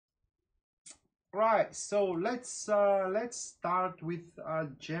Right, so let's start with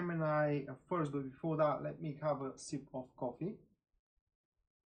Gemini first, but before that, let me have a sip of coffee.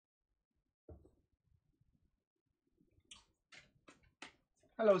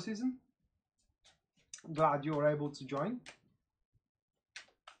 Hello, Susan. Glad you were able to join.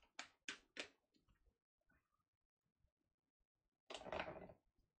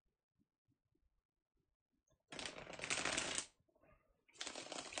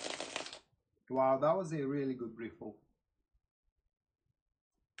 Wow, that was a really good refill.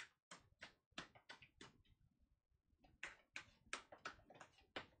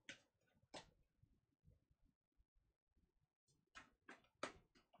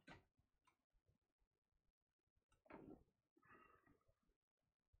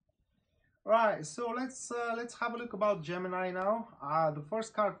 Right, so let's have a look about Gemini now. The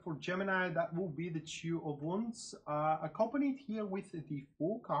first card for Gemini, that will be the Two of Wands, accompanied here with the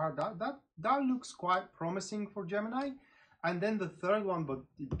Fool card. That looks quite promising for Gemini. And then the third one, but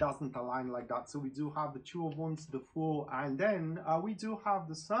it doesn't align like that. So we do have the Two of Wands, the Fool, and then we do have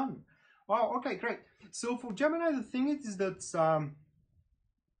the Sun. Wow, okay, great. So for Gemini, the thing is that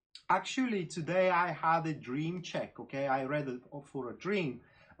actually today I had a dream check. Okay, I read it for a dream.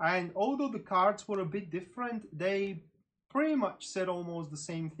 And although the cards were a bit different, they pretty much said almost the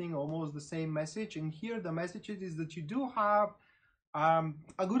same thing, almost the same message. And here the message is that you do have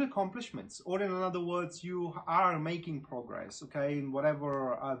a good accomplishments, or in other words, you are making progress, okay, in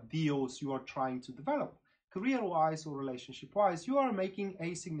whatever deals you are trying to develop. Career-wise or relationship-wise, you are making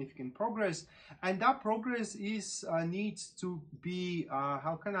a significant progress, and that progress is needs to be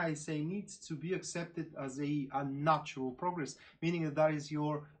how can I say, needs to be accepted as a natural progress, meaning that that is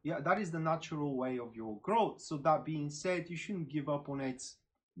your that is the natural way of your growth. So that being said, you shouldn't give up on it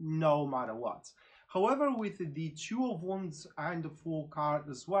no matter what. However, with the Two of Wands and the Fool card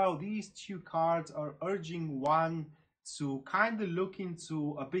as well, these two cards are urging one to kind of look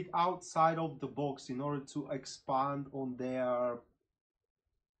into a bit outside of the box in order to expand on their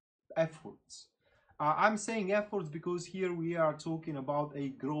efforts. I'm saying efforts because here we are talking about a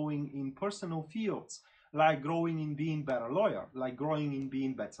growing in personal fields, like growing in being better lawyer, like growing in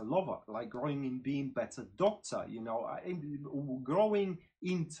being better lover, like growing in being better doctor, you know, growing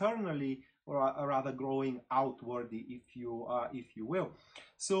internally, or rather growing outwardly, if you will.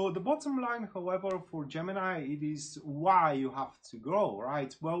 So the bottom line, however, for Gemini, it is why you have to grow,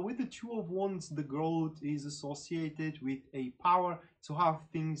 right? Well, with the Two of Wands, the growth is associated with a power to have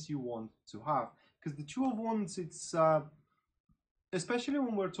things you want to have. Because the Two of Wands, it's especially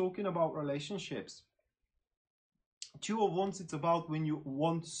when we're talking about relationships, Two of Wands, it's about when you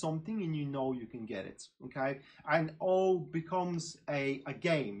want something and you know you can get it, okay? And all becomes a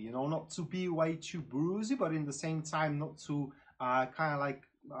game, you know, not to be way too bruisey, but in the same time not to kind of like,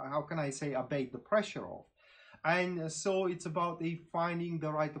 how can I say, abate the pressure of. And so it's about finding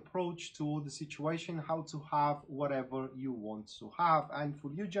the right approach to the situation, how to have whatever you want to have. And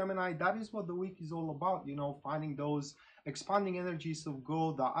for you, Gemini, that is what the week is all about, you know, finding those expanding energies of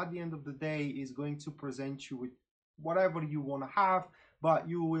growth that at the end of the day is going to present you with whatever you want to have, but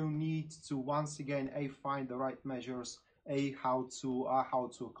you will need to once again find the right measures, how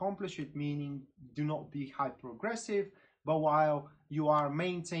to accomplish it, meaning do not be hyper aggressive, but while you are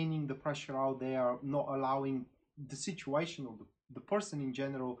maintaining the pressure out there, not allowing the situation or the person in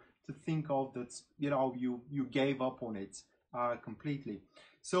general to think of that, you know, you gave up on it completely.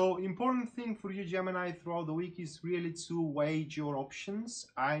 So important thing for you, Gemini, throughout the week is really to weigh your options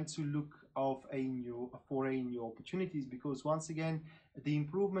and to look of for a new opportunities, because once again the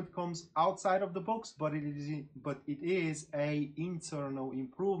improvement comes outside of the box, but it is a internal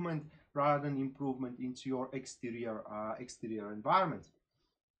improvement rather than improvement into your exterior environment.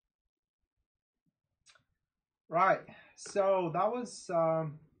 Right, so that was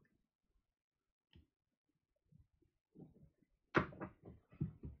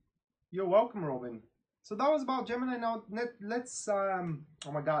you're welcome, Robin. So that was about Gemini. Now let's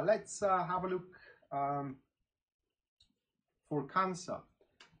oh my god, let's have a look for Cancer.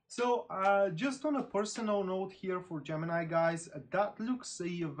 So just on a personal note here for Gemini, guys, that looks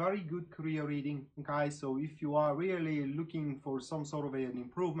a very good career reading, guys. So if you are really looking for some sort of an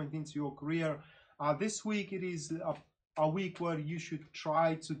improvement into your career, this week it is a week where you should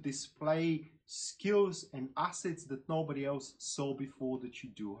try to display skills and assets that nobody else saw before that you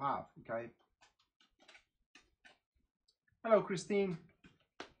do have, okay? Hello, Christine.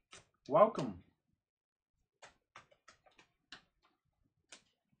 Welcome.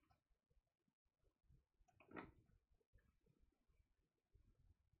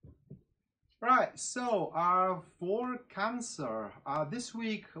 Right, so for Cancer, this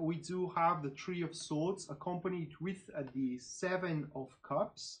week we do have the Three of Swords accompanied with the Seven of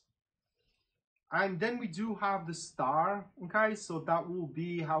Cups. And then we do have the Star, okay? So that will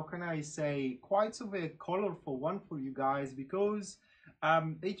be, how can I say, quite of a colorful one for you guys, because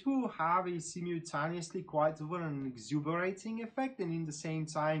it will have a simultaneously quite of an exuberating effect, and in the same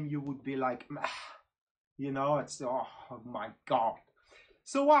time you would be like, you know, it's, oh my God.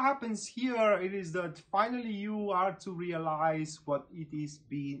 So what happens here, it is that finally you are to realize what it is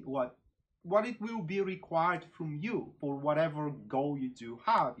being, what it will be required from you for whatever goal you do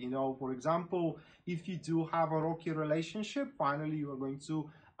have. You know, for example, if you do have a rocky relationship, finally you are going to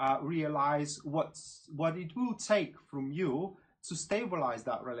realize what it will take from you to stabilize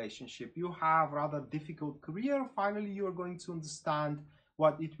that relationship. You have rather difficult career, finally you are going to understand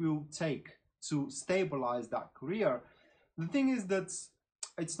what it will take to stabilize that career. The thing is that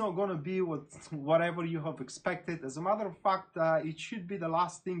it's not going to be whatever you have expected. As a matter of fact, it should be the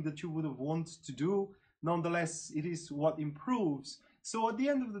last thing that you would have wanted to do. Nonetheless, it is what improves. So at the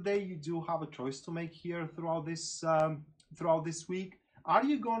end of the day, you do have a choice to make here throughout this week. Are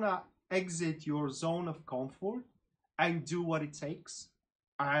you going to exit your zone of comfort and do what it takes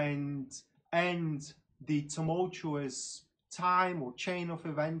and end the tumultuous time or chain of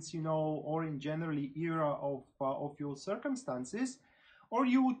events, you know, or in generally era of your circumstances? Or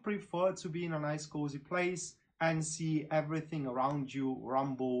you would prefer to be in a nice cozy place and see everything around you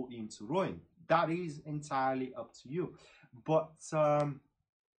rumble into ruin? That is entirely up to you. But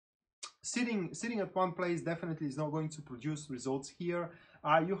sitting at one place definitely is not going to produce results here.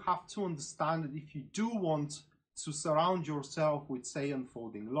 You have to understand that if you do want to surround yourself with, say,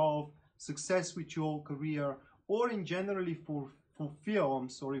 unfolding love, success with your career, or in generally fulfill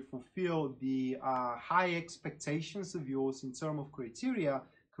the high expectations of yours in terms of criteria,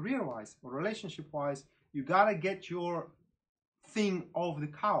 career-wise or relationship-wise, you gotta get your thing off the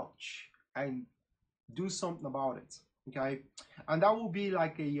couch and do something about it, okay? And that will be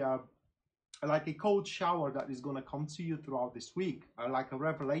like a cold shower that is gonna come to you throughout this week, like a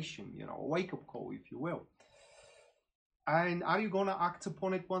revelation, you know, a wake-up call, if you will. And are you going to act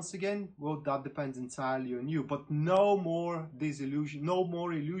upon it once again? Well, that depends entirely on you. But no more disillusion, no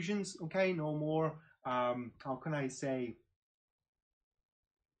more illusions, okay? No more, how can I say,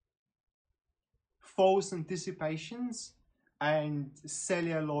 false anticipations and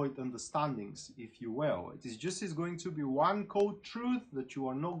celluloid understandings, if you will. It is going to be one cold truth that you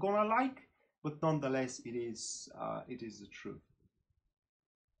are not going to like, but nonetheless, it is the truth.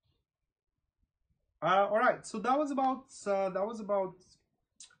 All right, so that was about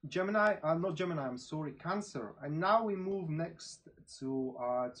Gemini, not Gemini, I'm sorry, Cancer. And now we move next to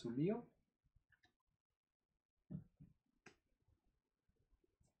Leo.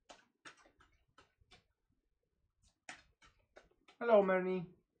 Hello, Marnie.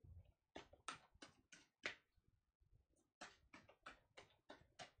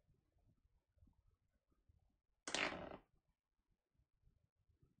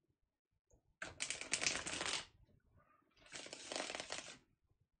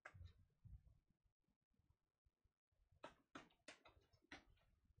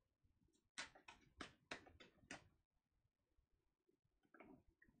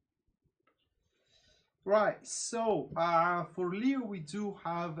 Right, so for Leo, we do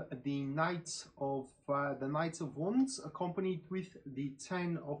have the Knight of Wands accompanied with the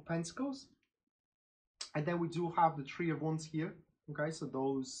Ten of Pentacles, and then we do have the Three of Wands here. Okay, so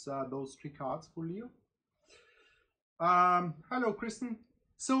those three cards for Leo. Hello, Kristen.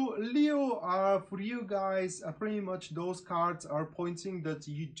 So Leo, for you guys, pretty much those cards are pointing that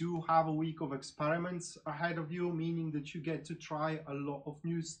you do have a week of experiments ahead of you, meaning that you get to try a lot of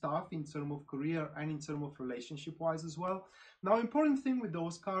new stuff in terms of career and in terms of relationship wise as well. Now, important thing with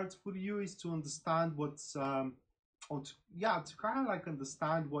those cards for you is to understand what's, to kind of like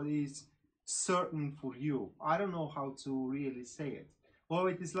understand what is certain for you. I don't know how to really say it. Well,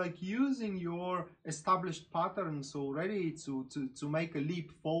 it is like using your established patterns already to make a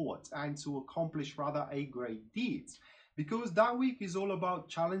leap forward and to accomplish rather a great deed. Because that week is all about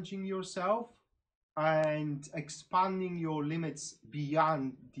challenging yourself and expanding your limits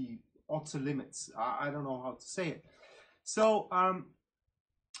beyond the outer limits. I don't know how to say it. So,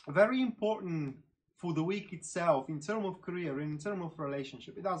 very important for the week itself, in terms of career, in terms of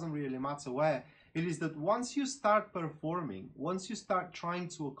relationship, it doesn't really matter where. It is that once you start performing, once you start trying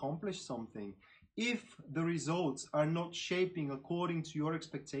to accomplish something, if the results are not shaping according to your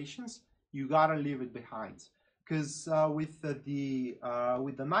expectations, you gotta leave it behind. because with the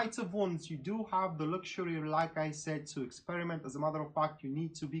Knight of Wands, you do have the luxury, like I said, to experiment. As a matter of fact, you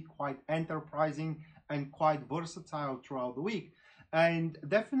need to be quite enterprising and quite versatile throughout the week. And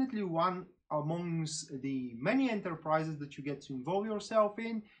definitely one amongst the many enterprises that you get to involve yourself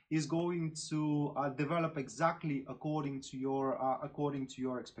in is going to develop exactly according to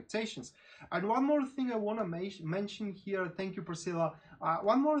your expectations. And one more thing I want to mention here, thank you, Priscilla.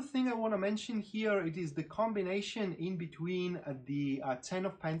 One more thing I want to mention here, it is the combination in between the Ten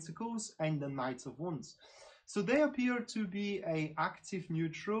of Pentacles and the Knight of Wands. So they appear to be active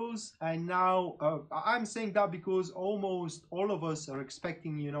neutrals, and now I'm saying that because almost all of us are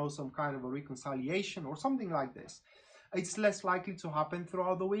expecting, you know, some kind of a reconciliation or something like this. It's less likely to happen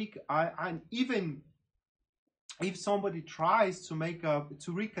throughout the week, and even if somebody tries to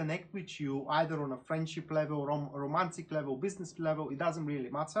reconnect with you, either on a friendship level, romantic level, business level, it doesn't really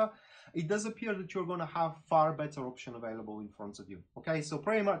matter. It does appear that you're going to have far better option available in front of you. Okay, so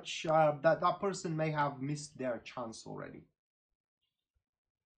pretty much that person may have missed their chance already.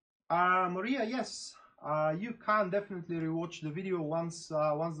 Maria, yes, you can definitely rewatch the video once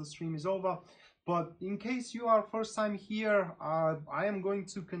the stream is over. But in case you are first time here, I am going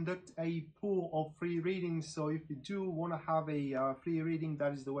to conduct a pool of free readings. So if you do want to have a free reading,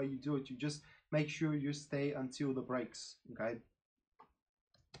 that is the way you do it. You just make sure you stay until the breaks. Okay.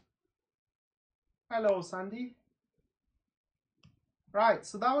 Hello, Sandy. Right,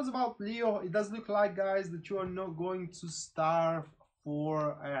 so that was about Leo. It does look like, guys, that you are not going to starve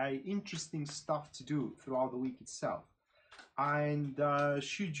for interesting stuff to do throughout the week itself. And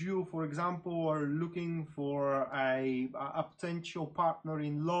should you, for example, are looking for a potential partner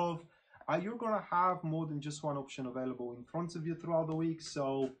in love, you're going to have more than just one option available in front of you throughout the week.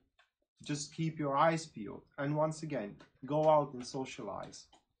 So just keep your eyes peeled. And once again, go out and socialize.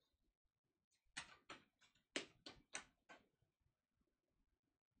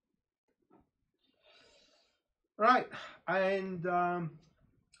 Right, and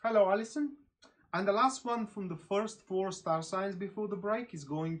hello, Alison. And the last one from the first 4 star signs before the break is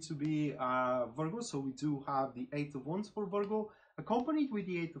going to be Virgo. So we do have the 8 of Wands for Virgo, accompanied with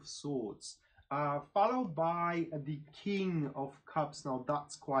the 8 of Swords, followed by the King of Cups. Now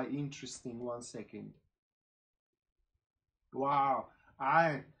that's quite interesting. One second. Wow,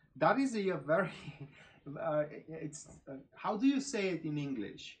 that is a very how do you say it in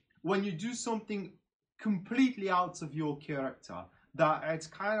English? When you do something completely out of your character, that it's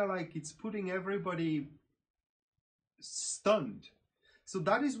kind of like it's putting everybody stunned. So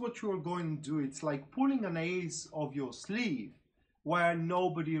that is what you're going to do. It's like pulling an ace of your sleeve where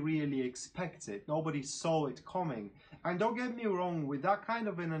nobody really expected, nobody saw it coming. And don't get me wrong, with that kind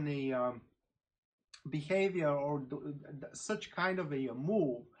of behavior or such kind of a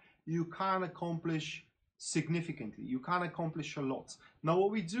move, you can accomplish significantly. You can accomplish a lot. Now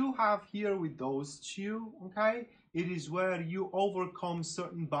what we do have here with those two, okay, it is where you overcome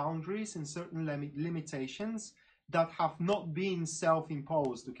certain boundaries and certain limitations that have not been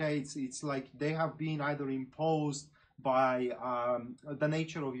self-imposed. Okay, it's like they have been either imposed by the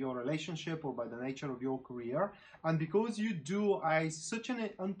nature of your relationship or by the nature of your career. And because you do such an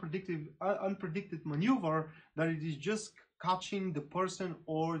unpredicted maneuver that it is just catching the person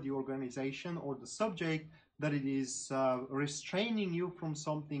or the organization or the subject, that it is restraining you from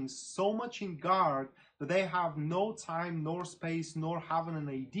something so much in guard that they have no time nor space nor having an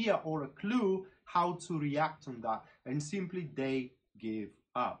idea or a clue how to react on that, and simply they give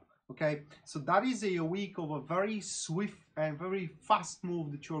up. Okay, so that is a week of a very swift and very fast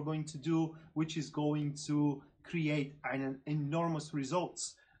move that you're going to do, which is going to create an enormous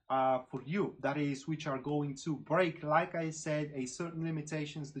results for you. That is, which are going to break, like I said, a certain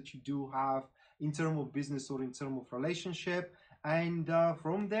limitations that you do have in terms of business or in terms of relationship. And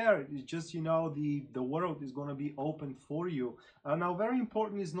from there, it's just, you know, the world is going to be open for you. Now, very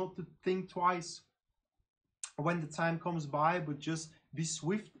important is not to think twice when the time comes by, but just be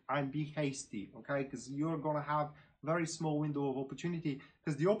swift and be hasty, okay? Because you're going to have very small window of opportunity.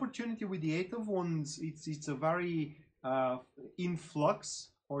 Because the opportunity with the 8 of Wands, it's a very in flux,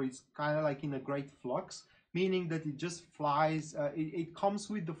 or it's kind of like in a great flux, meaning that it just flies, it comes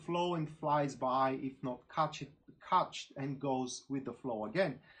with the flow and flies by, if not catched and goes with the flow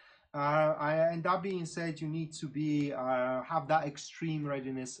again. And that being said, you need to be have that extreme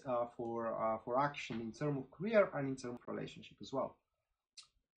readiness for action in terms of career and in terms of relationship as well.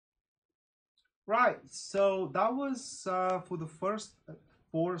 Right, so that was for the first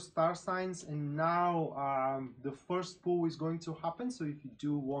 4 star signs, and now the first poll is going to happen. So if you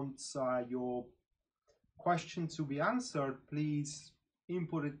do want your question to be answered, please,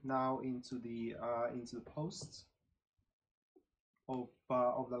 input it now into the posts of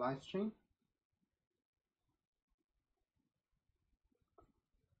the live stream.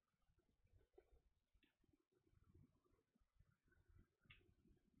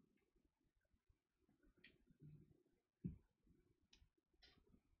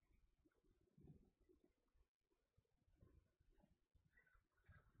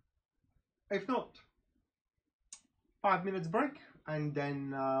 If not, 5 minutes break, and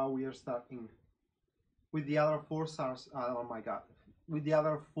then we are starting with the other 4 stars. Oh my god, with the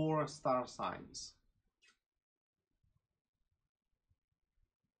other 4 star signs.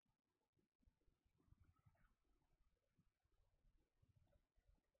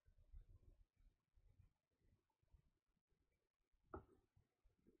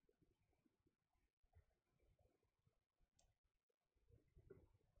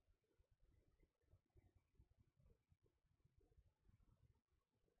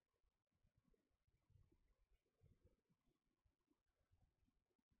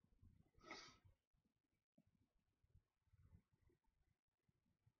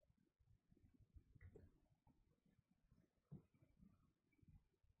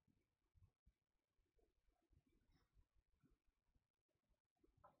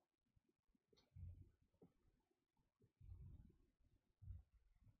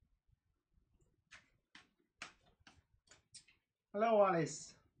 Hello,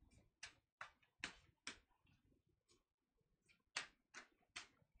 Alice.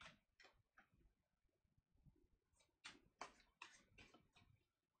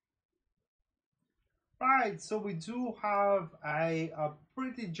 Right, so we do have a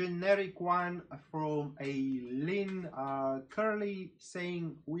pretty generic one from a Lynn Curly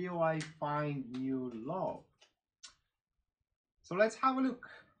saying, will I find new love? So let's have a look.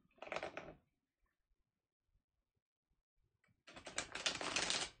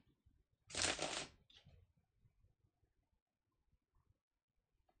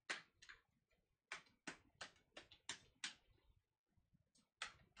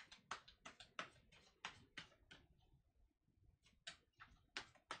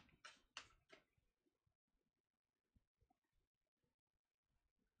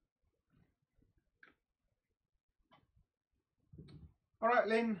 All right,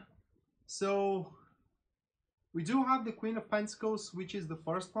 Lynn. So we do have the Queen of Pentacles, which is the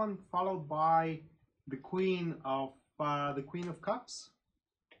first one, followed by the Queen of Cups,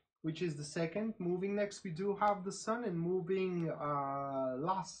 which is the second. Moving next, we do have the Sun, and moving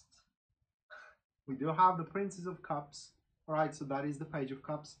last, we do have the Princess of Cups. All right, so that is the Page of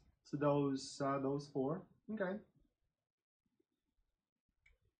Cups. So those 4. Okay.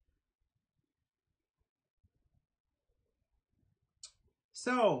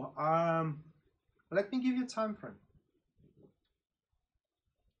 So let me give you a time frame.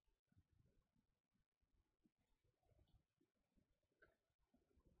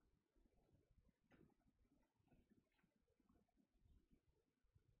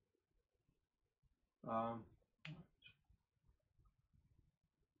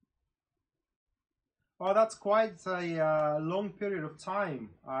 Well, that's quite a long period of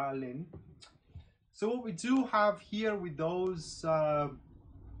time, Lynn. So what we do have here with those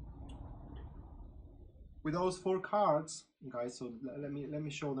 4 cards, okay. So let me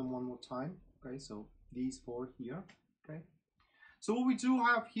show them one more time. Okay, so these 4 here. Okay. So what we do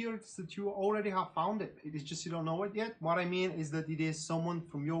have here is that you already have found it. It is just you don't know it yet. What I mean is that it is someone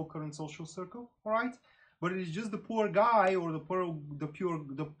from your current social circle, all right? But it is just the poor guy or the poor,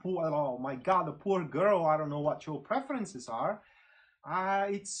 oh my God, the poor girl. I don't know what your preferences are.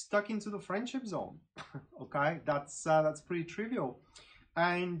 It's stuck into the friendship zone. Okay, that's pretty trivial.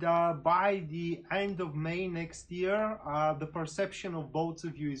 And by the end of May next year, the perception of both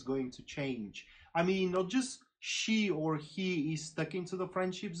of you is going to change. I mean, not just she or he is stuck into the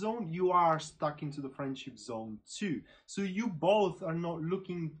friendship zone, you are stuck into the friendship zone too. So you both are not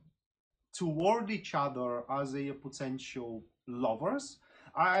looking toward each other as a potential lovers.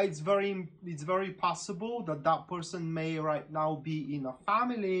 It's very possible that that person may right now be in a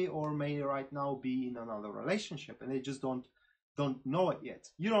family or may right now be in another relationship, and they just don't know it yet.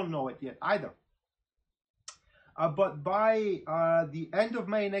 You don't know it yet either. But by the end of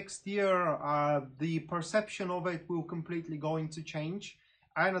May next year, the perception of it will completely going to change.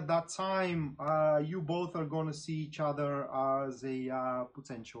 And at that time, you both are going to see each other as a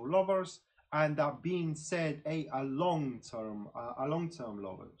potential lovers. And that being said, a long-term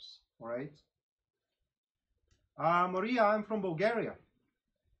lovers. All right. Maria, I'm from Bulgaria.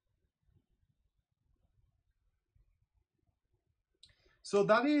 So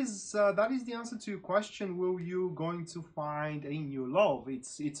that is the answer to your question. Will you going to find a new love?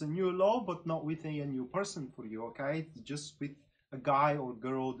 It's a new love, but not with a new person for you, okay? It's just with a guy or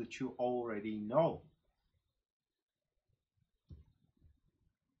girl that you already know.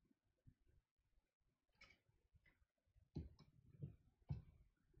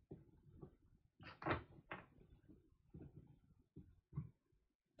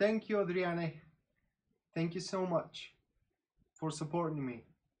 Thank you, Adriane. Thank you so much for supporting me.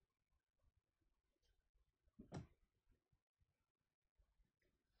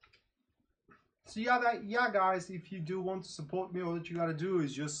 So yeah, guys, if you do want to support me, all that you gotta do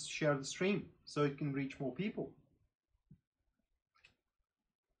is just share the stream so it can reach more people.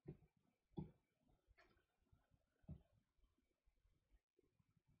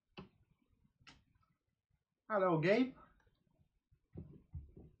 Hello, Gabe.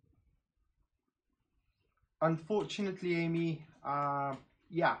 Unfortunately, Amy,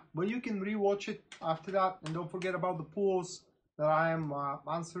 yeah, but you can rewatch it after that, and don't forget about the polls that I am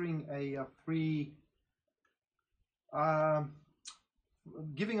answering a free,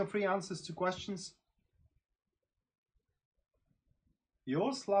 giving a free answers to questions.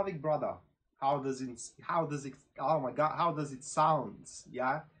 Your Slavic brother, how does it, oh my God, how does it sound?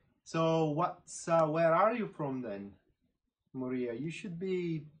 Yeah. So what's, where are you from then, Maria? You should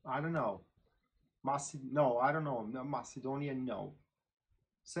be, I don't know, no, I don't know, no, Macedonia, no.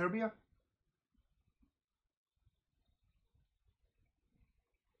 Serbia?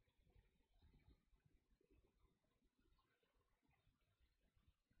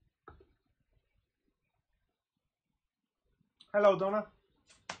 Hello, Donna.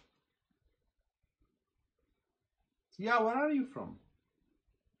 Yeah, where are you from?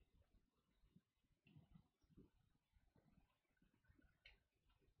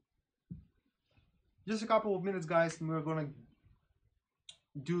 Just a couple of minutes, guys, and we're gonna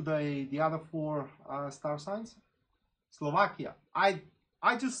do the other four star signs. Slovakia. I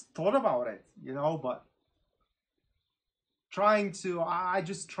just thought about it, you know, but I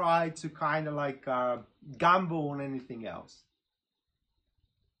just try to kind of like gamble on anything else.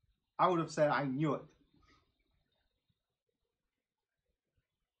 I would have said I knew it.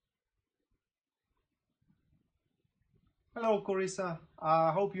 Hello, Carissa.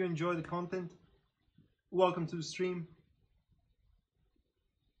 I hope you enjoy the content. Welcome to the stream.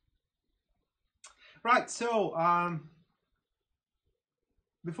 Right, so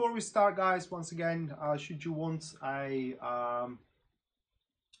before we start, guys, once again, should you want a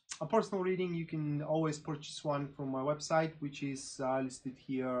personal reading, you can always purchase one from my website, which is listed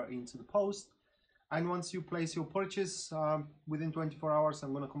here into the post. And once you place your purchase, within 24 hours,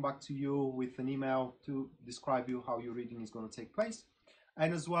 I'm going to come back to you with an email to describe you how your reading is going to take place.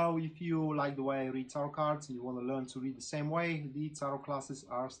 And as well, if you like the way I read tarot cards and you want to learn to read the same way, the tarot classes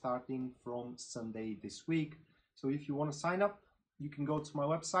are starting from Sunday this week. So if you want to sign up, you can go to my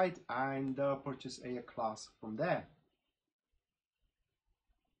website and purchase a class from there.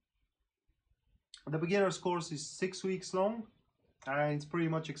 The beginner's course is 6 weeks long, and it pretty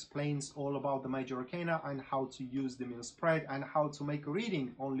much explains all about the major arcana and how to use them in a spread and how to make a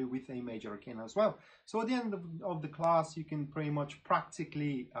reading only with a major arcana as well. So at the end of the class, you can pretty much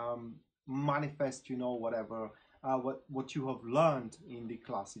practically manifest, you know, whatever, what you have learned in the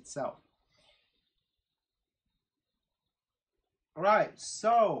class itself. All right,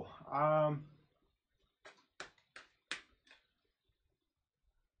 so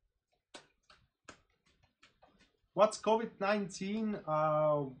what's COVID-19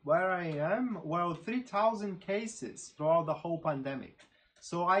 where I am? Well, 3,000 cases throughout the whole pandemic.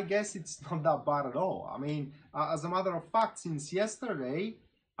 So I guess it's not that bad at all. I mean, as a matter of fact, since yesterday,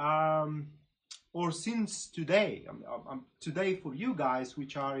 or since today, today for you guys,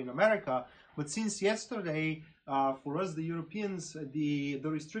 which are in America, but since yesterday, for us, the Europeans, the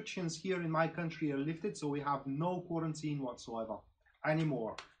restrictions here in my country are lifted, so we have no quarantine whatsoever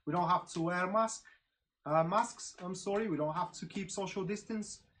anymore. We don't have to wear masks. I'm sorry, we don't have to keep social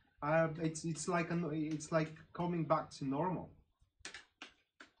distance. It's like coming back to normal.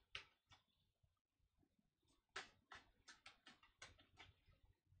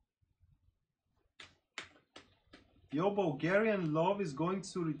 Your Bulgarian love is going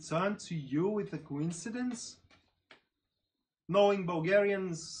to return to you with a coincidence? Knowing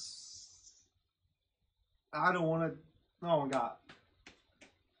Bulgarians, I don't want to. Oh my God.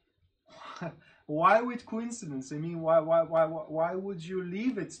 Why with coincidence? I mean, why would you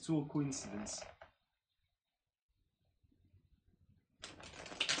leave it to a coincidence?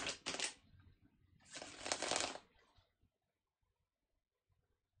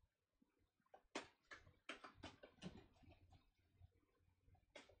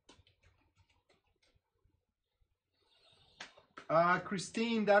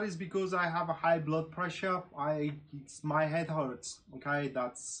 Christine, that is because I have a high blood pressure. My head hurts. Okay,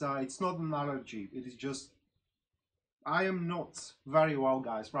 that's it's not an allergy. It is just I am not very well,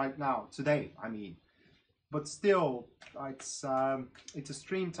 guys, right now today. I mean, but still, it's a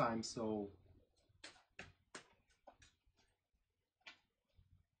stream time, so.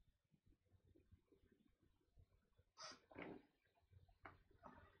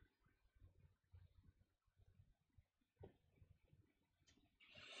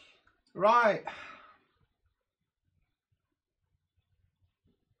 Right.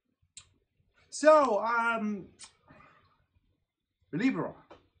 So, Libra,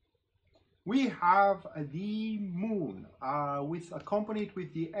 we have the moon with accompanied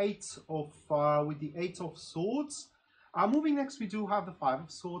with the eight of swords. Moving next, we do have the five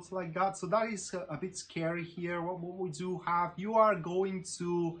of swords like that. So that is a bit scary here. What we do have, you are going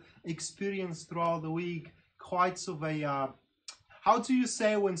to experience throughout the week quite of a how do you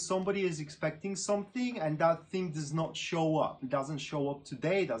say when somebody is expecting something and that thing does not show up? It doesn't show up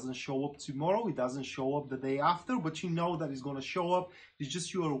today, it doesn't show up tomorrow, it doesn't show up the day after, but you know that it's going to show up. It's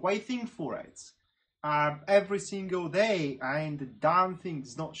just you are waiting for it every single day, and the damn thing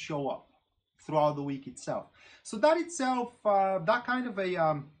does not show up throughout the week itself. So that itself, that kind of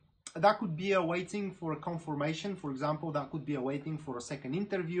a that could be a waiting for a confirmation. For example, that could be a waiting for a second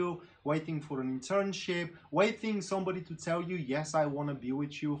interview, waiting for an internship, waiting somebody to tell you, yes, I want to be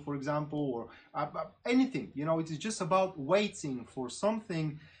with you, for example, or anything. You know, it is just about waiting for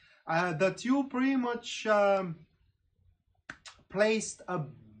something that you pretty much placed a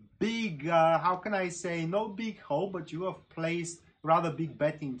big, how can I say, not big hope, but you have placed rather big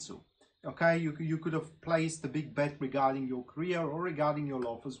bet into. Okay, you could have placed a big bet regarding your career or regarding your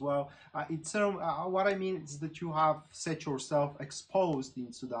love as well. What I mean is that you have set yourself exposed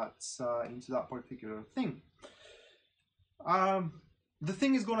into that particular thing. The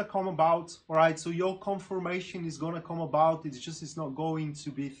thing is going to come about, all right? So your confirmation is going to come about. It's not going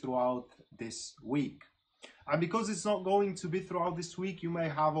to be throughout this week. And because it's not going to be throughout this week, you may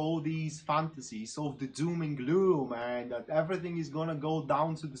have all these fantasies of the doom and gloom and that everything is going to go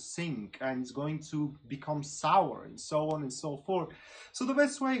down to the sink and it's going to become sour and so on and so forth. So the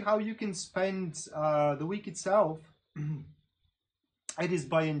best way how you can spend the week itself, it is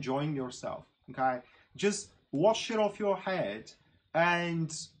by enjoying yourself, okay? Just wash it off your head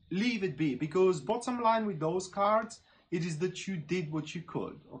and leave it be, because bottom line with those cards, it is that you did what you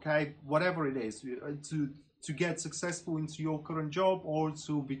could, okay? Whatever it is, to get successful into your current job, or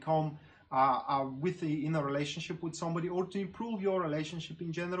to become in a relationship with somebody, or to improve your relationship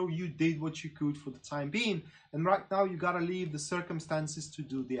in general. You did what you could for the time being, and right now you gotta leave the circumstances to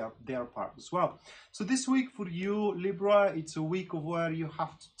do their part as well. So this week for you, Libra, it's a week of where you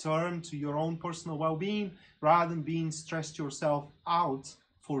have to turn to your own personal well-being rather than being stressed yourself out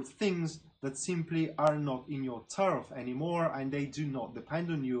for things that simply are not in your turf anymore, and they do not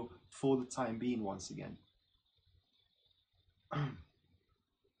depend on you for the time being once again.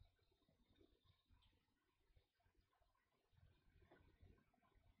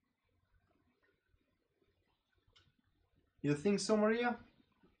 You think so, Maria?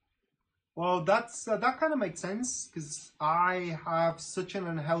 Well, that kind of makes sense, because I have such an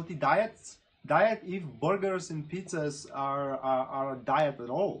unhealthy diet. If burgers and pizzas are a diet at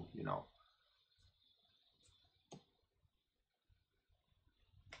all, you know.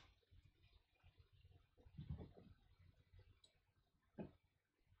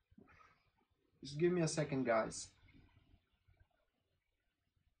 Just give me a second, guys.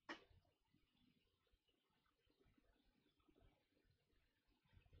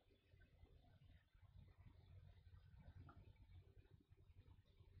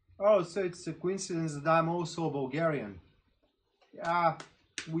 Oh, so it's a coincidence that I'm also Bulgarian. Yeah,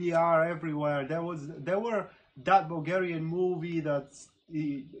 we are everywhere. There were that Bulgarian movie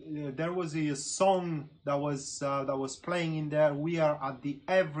there was a song that was playing in there. We are at the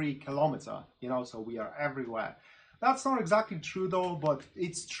every kilometer, you know, so we are everywhere. That's not exactly true though, but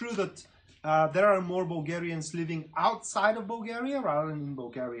it's true that there are more Bulgarians living outside of Bulgaria rather than in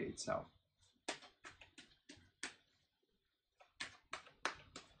Bulgaria itself.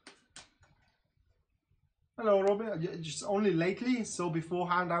 Hello, Robin. Just only lately, so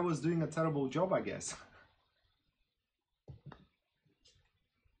beforehand I was doing a terrible job, I guess.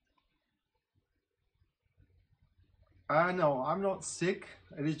 No, I'm not sick.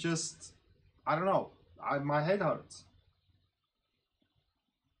 It is just, I don't know. My head hurts.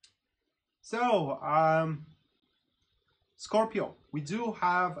 So, Scorpio, we do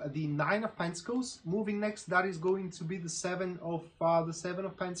have the Nine of Pentacles. Moving next, that is going to be the Seven of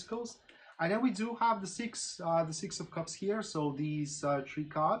Pentacles. And then we do have the six of cups here. So these three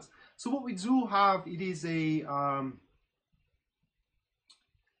cards. So what we do have, it is a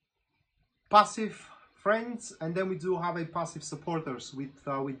passive friends, and then we do have a passive supporters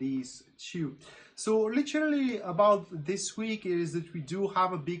with these two. So literally about this week is that we do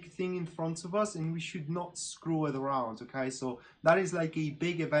have a big thing in front of us, and we should not screw it around. Okay, so that is like a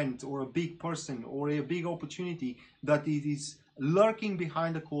big event or a big person or a big opportunity that it is lurking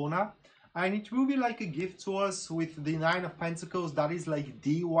behind the corner, and it will be like a gift to us with the Nine of Pentacles. That is like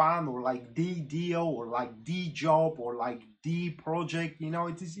D1 or like D deal or like D job or like D project. You know,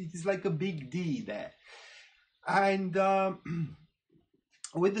 it is like a big D there. And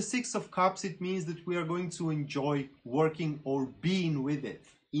with the Six of Cups, it means that we are going to enjoy working or being with it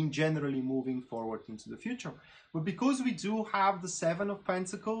in generally moving forward into the future. But because we do have the Seven of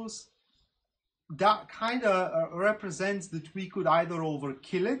Pentacles, that kind of represents that we could either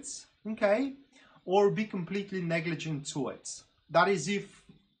overkill it, okay, or be completely negligent to it. That is if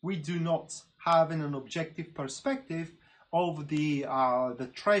we do not have an objective perspective of the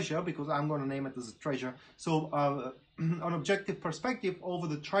treasure, because I'm going to name it as a treasure. So an objective perspective over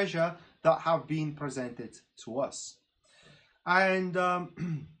the treasure that have been presented to us. And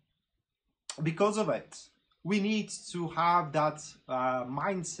because of it, we need to have that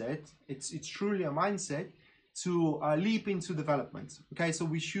mindset. It's truly a mindset to leap into development. Okay, so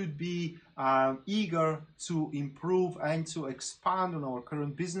we should be eager to improve and to expand on our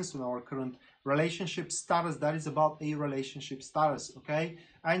current business, on our current relationship status. That is about a relationship status, okay,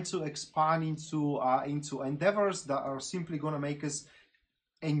 and to expand into endeavors that are simply going to make us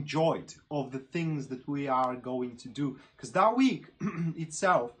enjoyed of the things that we are going to do. Because that week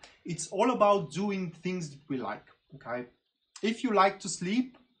itself, it's all about doing things that we like. Okay, if you like to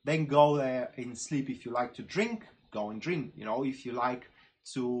sleep, then go there and sleep. If you like to drink, go and drink. You know, if you like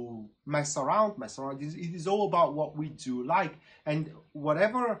to mess around. It is all about what we do like, and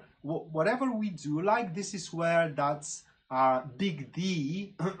whatever we do like, this is where that big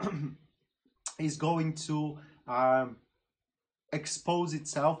D is going to expose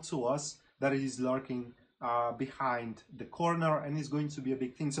itself to us, that it is lurking behind the corner and is going to be a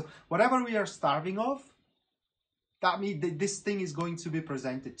big thing. So whatever we are starving of, that means that this thing is going to be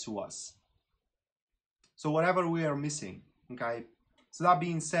presented to us. So whatever we are missing, okay. So that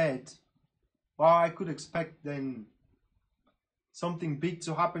being said, well, I could expect then something big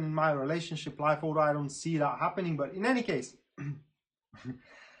to happen in my relationship life, although I don't see that happening. But in any case,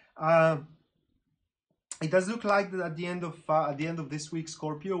 it does look like that at the end of this week,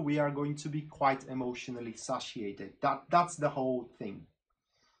 Scorpio, we are going to be quite emotionally satiated. That's the whole thing.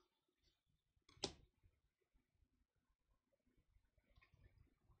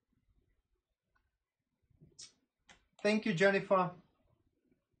 Thank you, Jennifer.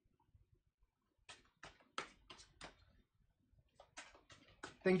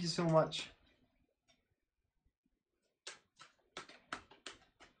 Thank you so much.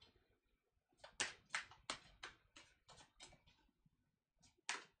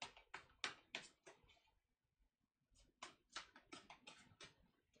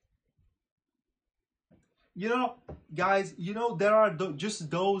 You know, guys, you know, there are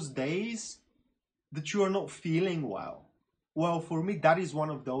just those days that you are not feeling well. Well, for me, that is one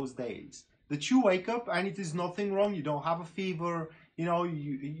of those days that you wake up and it is nothing wrong. You don't have a fever. You know,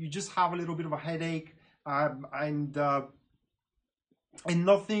 you just have a little bit of a headache, and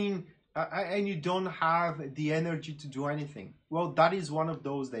nothing, and you don't have the energy to do anything. Well, that is one of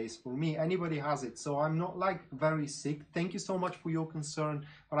those days for me. Anybody has it, so I'm not like very sick. Thank you so much for your concern,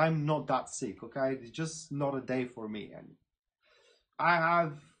 but I'm not that sick. Okay, it's just not a day for me, and I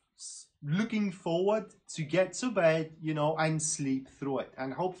have looking forward to get to bed, you know, and sleep through it.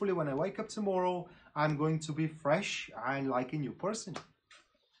 And hopefully when I wake up tomorrow, I'm going to be fresh and like a new person.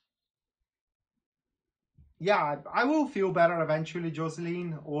 Yeah, I will feel better eventually,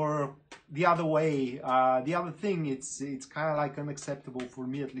 Jocelyn, or the other way. The other thing, it's kind of like unacceptable for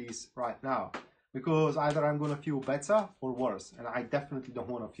me, at least right now, because either I'm going to feel better or worse, and I definitely don't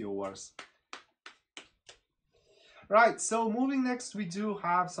want to feel worse. Right, so moving next, we do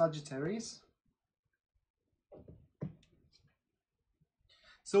have Sagittarius.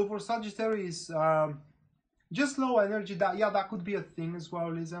 So for Sagittarius, just low energy. That could be a thing as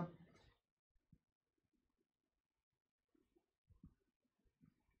well, Lisa.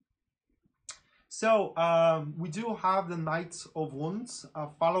 So we do have the Knight of Wands,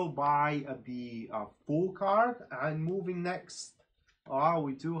 followed by the Fool card, and moving next,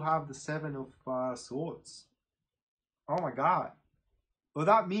 we do have the Seven of Swords. Oh my God. Well,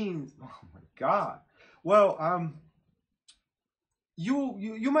 that means, oh my God. Well,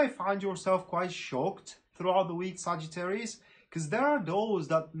 you may find yourself quite shocked throughout the week, Sagittarius, because there are those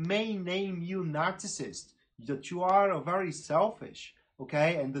that may name you narcissist, that you are a very selfish,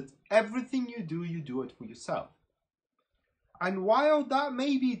 okay, and that everything you do it for yourself. And while that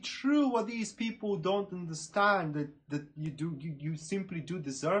may be true, what these people don't understand that you simply do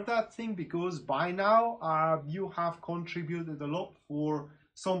deserve that thing, because by now you have contributed a lot for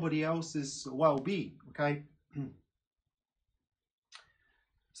somebody else's well-being, okay?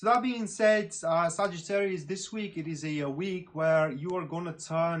 So that being said, Sagittarius, this week it is a week where you are gonna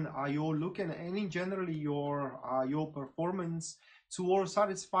turn your look and in generally your performance towards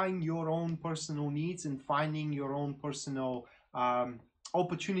satisfying your own personal needs and finding your own personal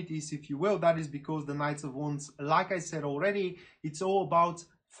opportunities, if you will. That is because the Knights of Wands, like I said already, it's all about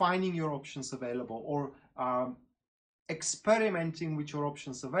finding your options available, or experimenting with your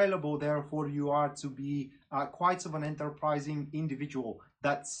options available. Therefore, you are to be quite of an enterprising individual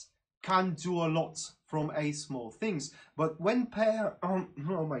that can do a lot from a small things. But when paired, oh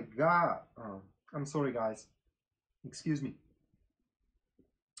my God, I'm sorry guys, excuse me,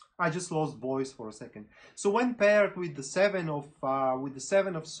 I just lost voice for a second. So when paired with the Seven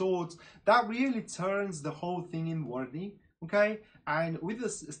of Swords, that really turns the whole thing inwardly. Okay, and with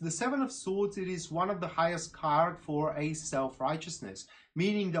the Seven of Swords, it is one of the highest card for a self-righteousness,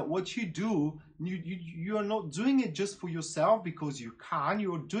 meaning that what you do, you are not doing it just for yourself because you can,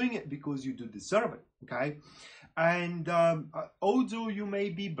 you're doing it because you do deserve it. Okay, and although you may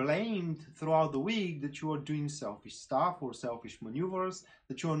be blamed throughout the week that you are doing selfish stuff or selfish maneuvers,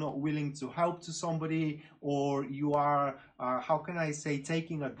 that you are not willing to help to somebody, or you are, how can I say,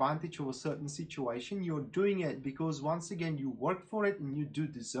 taking advantage of a certain situation, you're doing it because, once again, you worked for it and you do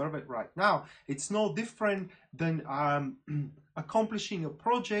deserve it right now. It's no different than accomplishing a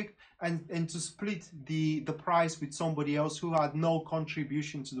project and to split the price with somebody else who had no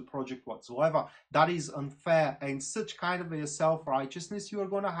contribution to the project whatsoever. That is unfair, and such kind of a self-righteousness you are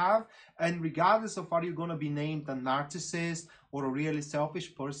going to have. And regardless of whether you're going to be named a narcissist or a really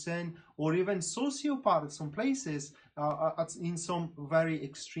selfish person or even sociopath at some places, in some very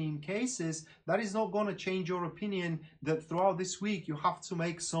extreme cases, that is not going to change your opinion that throughout this week you have to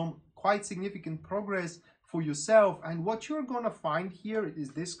make some quite significant progress for yourself. And what you're going to find here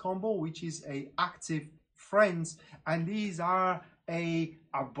is this combo, which is a active friends, and these are a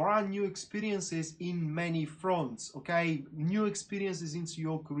brand new experiences in many fronts. Okay, new experiences into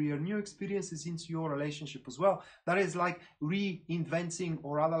your career, new experiences into your relationship as well. That is like reinventing,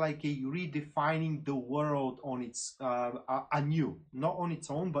 or rather like a redefining the world on its anew, not on its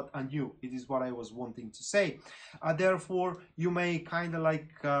own but anew. It is what I was wanting to say. Therefore, you may kind of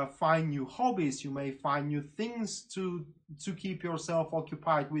like find new hobbies, you may find new things to keep yourself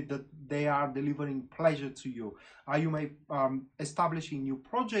occupied with, that they are delivering pleasure to you. You may establishing new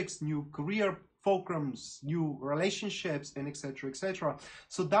projects, new career fulcrums, new relationships, and etc, etc.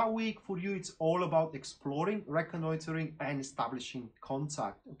 So that week for you, it's all about exploring, reconnoitering, and establishing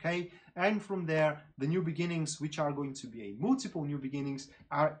contact. Okay, and from there, the new beginnings, which are going to be a multiple new beginnings,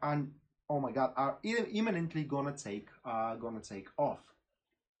 are, and oh my God, are imminently gonna take off.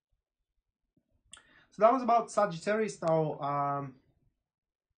 So that was about Sagittarius. Now,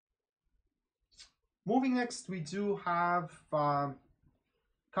 moving next, we do have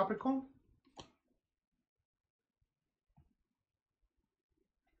Capricorn.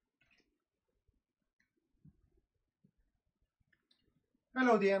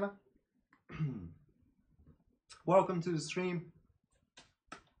 Hello, Diana. Welcome to the stream.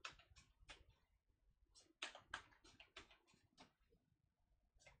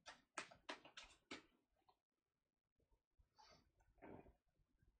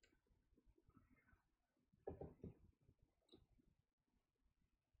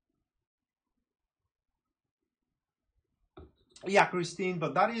 Yeah, Christine,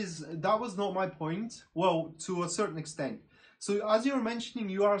 but that was not my point. Well, to a certain extent. So as you're mentioning,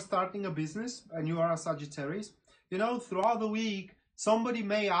 you are starting a business and you are a Sagittarius. You know, throughout the week, somebody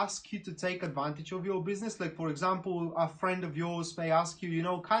may ask you to take advantage of your business. Like, for example, a friend of yours may ask you, you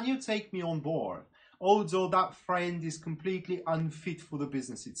know, can you take me on board? Although that friend is completely unfit for the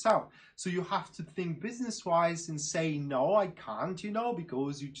business itself. So you have to think business-wise and say, no, I can't, you know,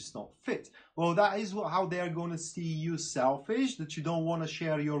 because you're just not fit. Well, that is how they're going to see you selfish, that you don't want to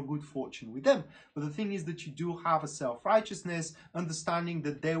share your good fortune with them. But the thing is that you do have a self-righteousness, understanding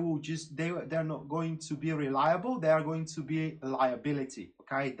that they will just, they're not going to be reliable, they are going to be a liability.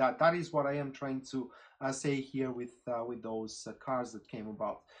 Okay, that is what I am trying to say here with those cards that came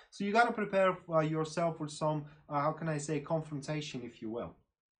about. So you got to prepare yourself for some, how can I say, confrontation, if you will.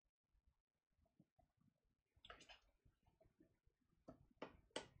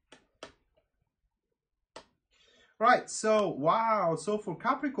 Right, so wow, so for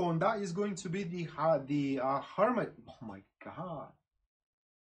Capricorn, that is going to be the Hermit. Oh my God.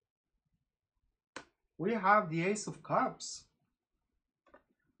 We have the Ace of Cups.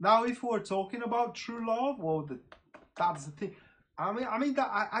 Now, if we're talking about true love, well, that's the thing. I mean that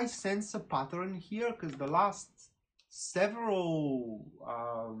I sense a pattern here because the last several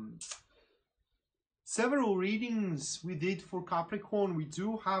readings we did for Capricorn, we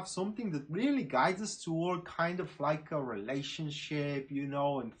do have something that really guides us toward kind of like a relationship, you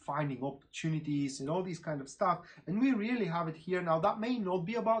know, and finding opportunities and all these kind of stuff. And we really have it here. Now, that may not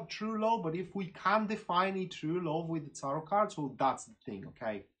be about true love, but if we can define a true love with the tarot cards, well, that's the thing,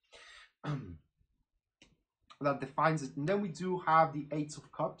 okay? That defines it. And then we do have the Eight of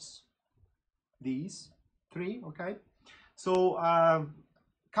Cups, these three, okay? So,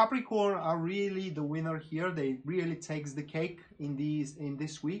 Capricorn are really the winner here. They really takes the cake in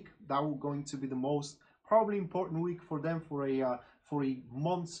this week. That will going to be the most probably important week for them for a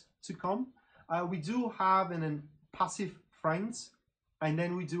month to come. We do have an passive friends, and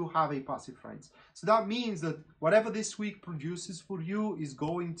then we do have a passive friends. So that means that whatever this week produces for you is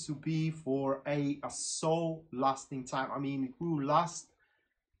going to be for a so lasting time. I mean, it will last,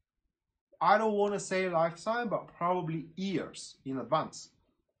 I don't want to say a lifetime, but probably years in advance.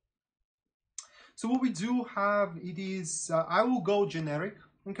 So what we do have, it is, I will go generic,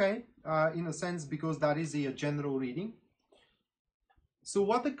 okay, in a sense, because that is a general reading. So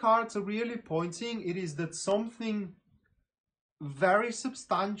what the cards are really pointing, it is that something very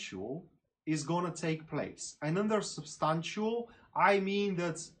substantial is going to take place. And under substantial, I mean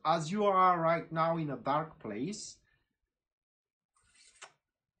that as you are right now in a dark place,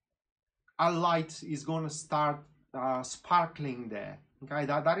 a light is going to start sparkling there. Okay,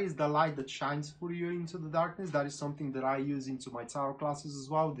 that is the light that shines for you into the darkness. That is something that I use into my tarot classes as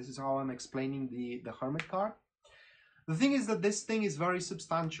well. This is how I'm explaining the Hermit card. The thing is that this thing is very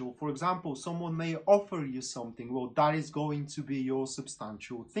substantial. For example, someone may offer you something. Well, that is going to be your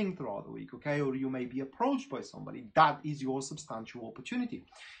substantial thing throughout the week, okay? Or you may be approached by somebody. That is your substantial opportunity.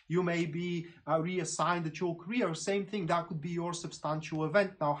 You may be reassigned at your career. Same thing. That could be your substantial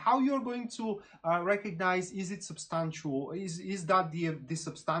event. Now, how you're going to recognize, is it substantial? Is that the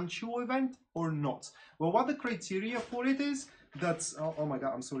substantial event or not? Well, what the criteria for it is, that's, oh my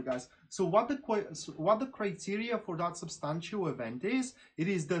God, I'm sorry, guys. So what the criteria for that substantial event is, it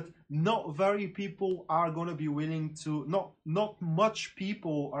is that not very people are going to be willing to, not much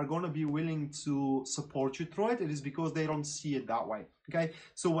people are going to be willing to support you through it. It is because they don't see it that way, okay?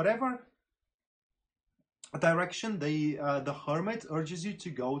 So whatever direction the Hermit urges you to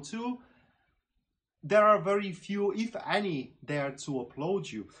go to, there are very few, if any, there to applaud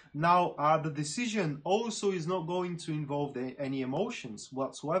you. Now, the decision also is not going to involve any emotions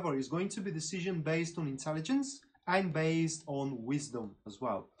whatsoever. It's going to be a decision based on intelligence and based on wisdom as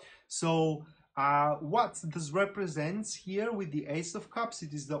well. So, what this represents here with the Ace of Cups,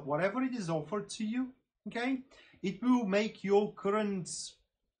 it is that whatever it is offered to you, okay, it will make your current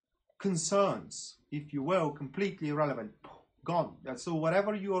concerns, if you will, completely irrelevant, gone. So,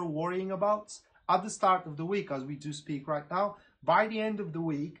 whatever you are worrying about at the start of the week, as we do speak right now, by the end of the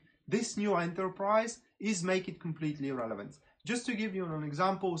week, this new enterprise is make it completely irrelevant. Just to give you an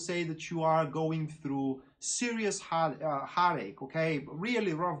example, say that you are going through serious heartache, okay,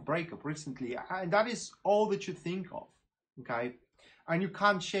 really rough breakup recently, and that is all that you think of, okay, and you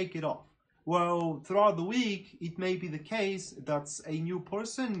can't shake it off. Well, throughout the week, it may be the case that a new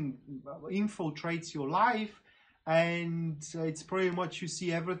person infiltrates your life, and it's pretty much you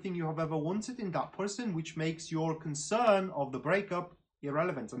see everything you have ever wanted in that person, which makes your concern of the breakup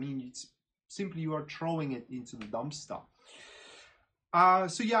irrelevant. I mean, it's simply you are throwing it into the dumpster.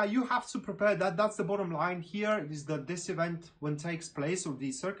 So yeah, you have to prepare that. That's the bottom line here. It is that this event, when takes place, or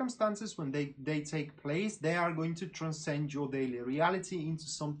these circumstances, when they take place, they are going to transcend your daily reality into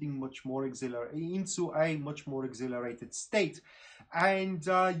something much more into a much more exhilarated state. And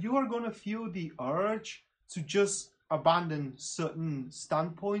you are going to feel the urge to just abandon certain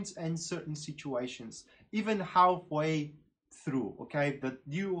standpoints and certain situations, even halfway through, okay? That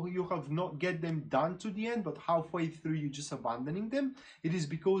you have not get them done to the end, but halfway through you just abandoning them. It is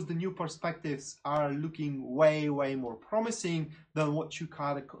because the new perspectives are looking way more promising than what you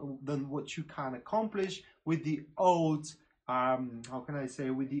can accomplish with the old how can I say,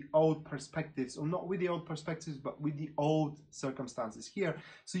 with the old perspectives, or not with the old perspectives, but with the old circumstances here.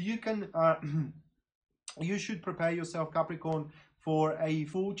 So you can you should prepare yourself, Capricorn, for a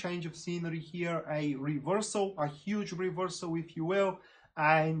full change of scenery here, a reversal, a huge reversal, if you will,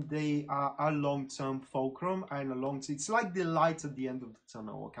 and a long-term fulcrum and it's like the light at the end of the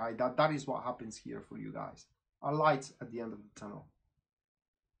tunnel, okay? That is what happens here for you guys. a light at the end of the tunnel.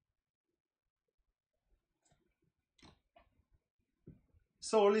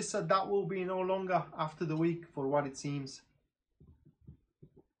 So Lisa, that will be no longer after the week for what it seems.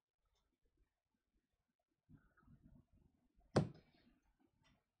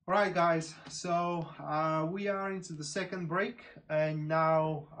 Alright guys, so we are into the second break, and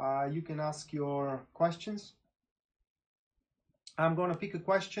now you can ask your questions. I'm going to pick a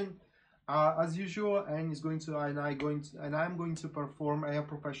question as usual, and I'm going to perform a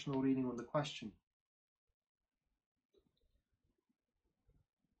professional reading on the question.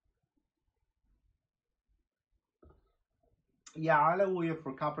 Yeah, hallelujah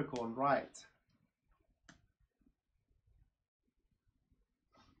for Capricorn, right?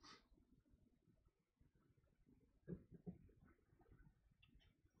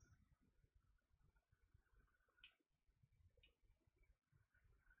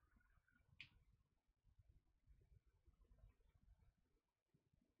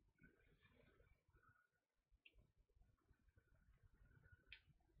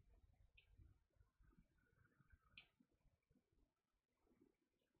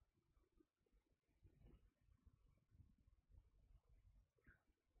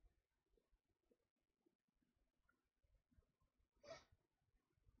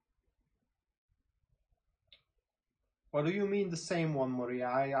 What do you mean the same one, Maria?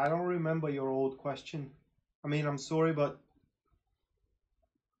 I don't remember your old question. I mean, I'm sorry, but...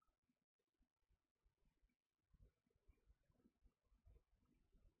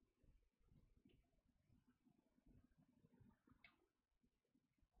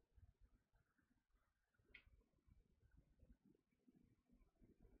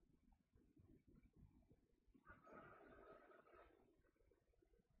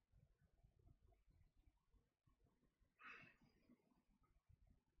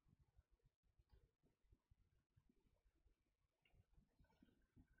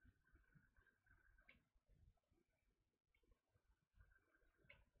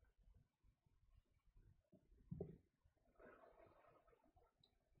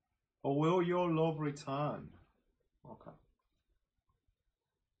 Or will your love return? Okay.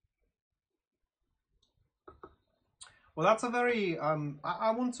 Well, that's a very... I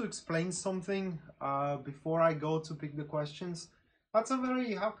want to explain something before I go to pick the questions. That's a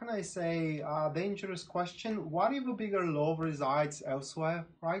very, how can I say, dangerous question. What if a bigger love resides elsewhere,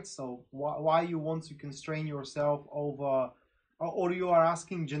 right? So why you want to constrain yourself over... Or you are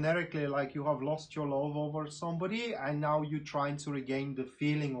asking generically, like you have lost your love over somebody and now you're trying to regain the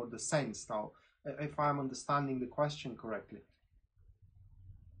feeling or the sense. Now, if I'm understanding the question correctly.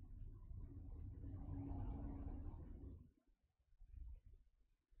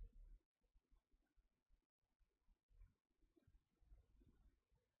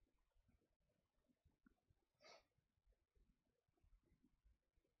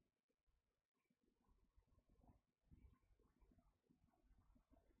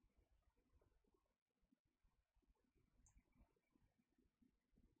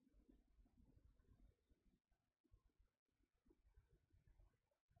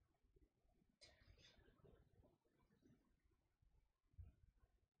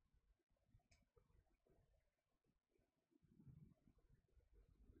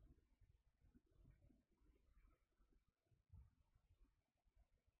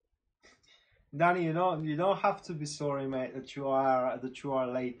 Danny, you don't have to be sorry, mate, that you are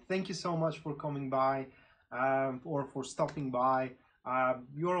late. Thank you so much for coming by, or for stopping by.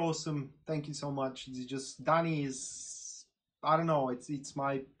 You're awesome. Thank you so much. It's just Danny is, I don't know. It's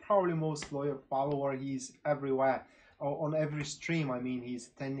my probably most loyal follower. He's everywhere, on every stream. I mean, he's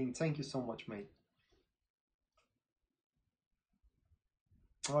attending. Thank you so much, mate.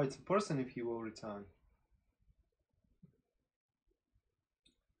 Oh, it's a person if he will return.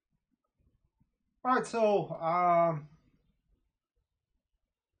 All right, so oh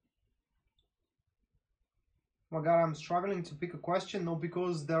my God, I'm struggling to pick a question. Not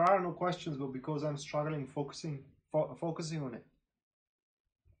because there are no questions, but because I'm struggling focusing on it.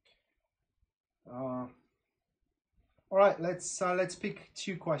 All right, let's pick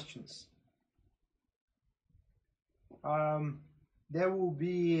two questions. There will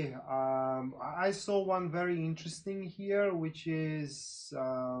be. I saw one very interesting here, which is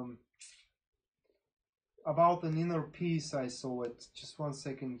about an inner peace. I saw it. Just one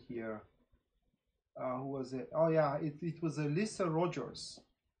second here. Who was it? Oh yeah, it was Alyssa Rogers.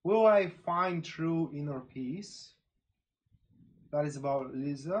 Will I find true inner peace? That is about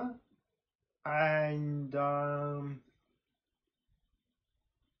Lisa. And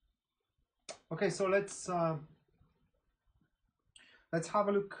okay, so let's have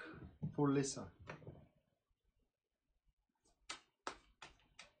a look for Lisa.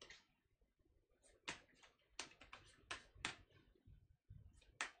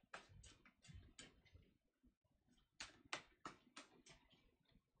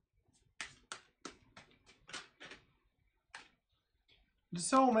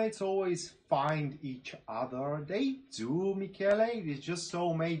 soulmates always find each other. They do, Michele. It's just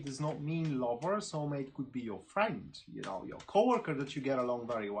soulmate does not mean lover. Soulmate could be your friend, you know, your coworker that you get along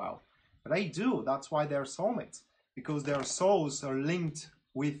very well. But they do. That's why they're soulmates, because their souls are linked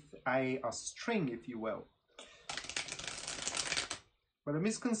with a string, if you will. But a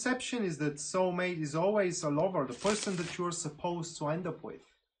misconception is that soulmate is always a lover, the person that you're supposed to end up with.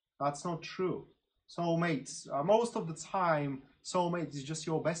 That's not true. Soulmates, most of the time, soulmate is just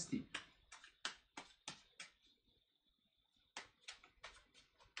your bestie.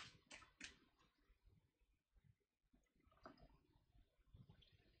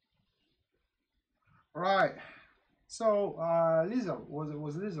 Right. So, Lisa,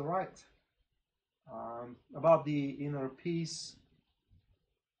 was Lisa right? About the inner peace.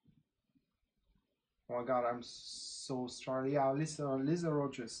 Oh my God, I'm so sorry. Yeah, Lisa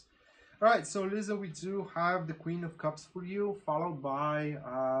Rogers. All right, so Lisa, we do have the Queen of Cups for you, followed by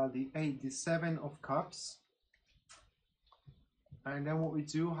the 7 of Cups. And then what we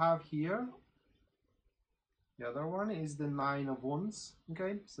do have here, the other one is the 9 of Wands.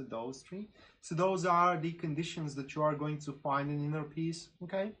 Okay, so those 3. So those are the conditions that you are going to find an inner peace.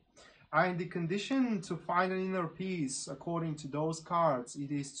 Okay, and the condition to find an inner peace, according to those cards,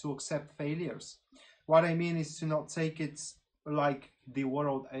 it is to accept failures. What I mean is to not take it like the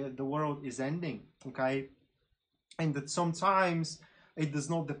world is ending, okay? And that sometimes it does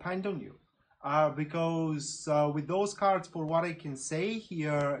not depend on you. Because with those cards, for what I can say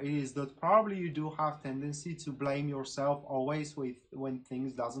here is that probably you do have tendency to blame yourself always when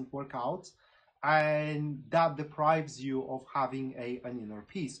things doesn't work out. And that deprives you of having an inner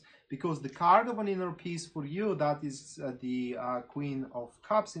peace, because the card of an inner peace for you, that is the Queen of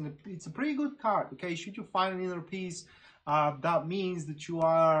Cups, and it's a pretty good card. Okay, should you find an inner peace, that means that you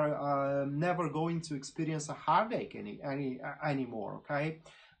are never going to experience a heartache anymore. Okay,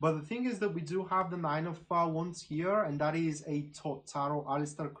 but the thing is that we do have the 9 of Wands here, and that is a tarot,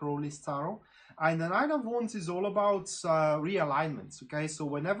 Aleister Crowley's tarot, and the 9 of Wands is all about realignments. Okay, so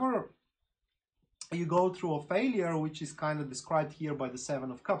whenever you go through a failure, which is kind of described here by the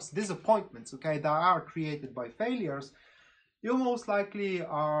 7 of Cups, disappointments, okay, that are created by failures, you most likely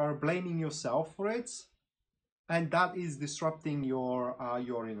are blaming yourself for it, and that is disrupting your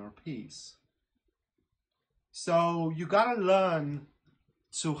inner peace. So you gotta learn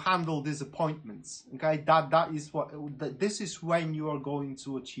to handle disappointments, okay? This is when you are going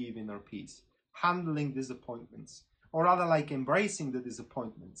to achieve inner peace, handling disappointments, or rather like embracing the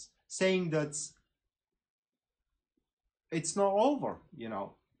disappointments, saying that it's not over, you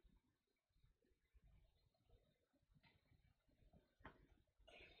know.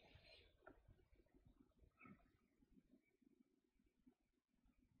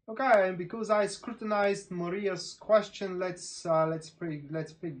 Okay, and because I scrutinized Maria's question, let's pick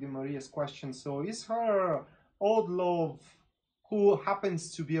the Maria's question. So, is her old love, who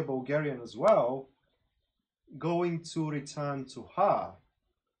happens to be a Bulgarian as well, going to return to her?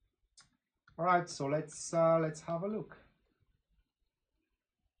 All right, so let's have a look.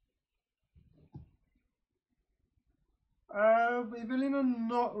 Evelina,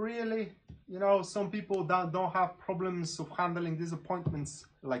 not really. You know, some people that don't have problems of handling disappointments,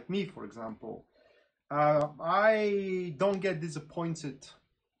 like me, for example. I don't get disappointed.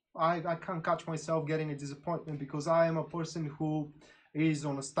 I can't catch myself getting a disappointment, because I am a person who is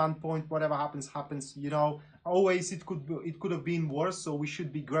on a standpoint, whatever happens, happens, you know. Always it could have been worse, so we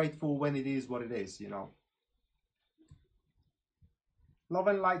should be grateful when it is what it is, you know. Love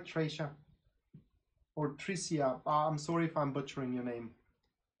and light, Tricia. Or Tricia. I'm sorry if I'm butchering your name.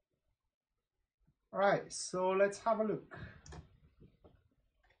 All right, so let's have a look.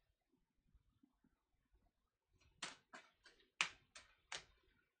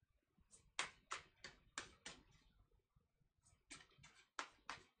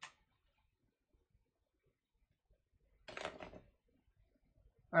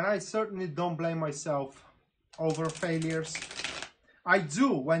 And I certainly don't blame myself over failures. I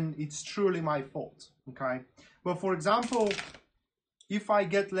do when it's truly my fault, okay? But for example, if I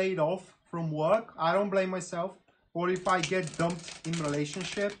get laid off from work, I don't blame myself. Or if I get dumped in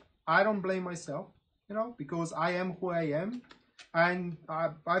relationship, I don't blame myself, you know, because I am who I am. And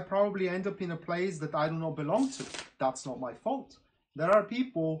I probably end up in a place that I do not belong to. That's not my fault. There are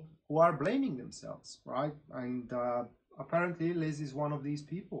people who are blaming themselves, right? And apparently Liz is one of these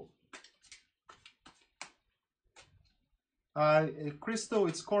people. Crystal,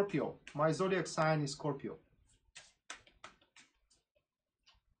 it's Scorpio. My zodiac sign is Scorpio.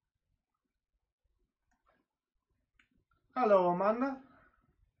 Hello, Amanda.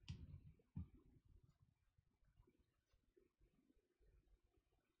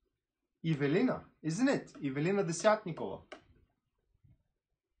 Evelina, isn't it? Evelina Desyatnikova.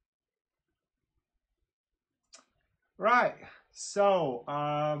 Right, so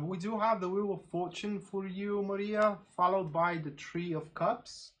we do have the Wheel of Fortune for you, Maria, followed by the Three of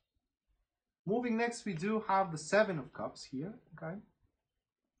Cups. Moving next, we do have the Seven of Cups here, okay?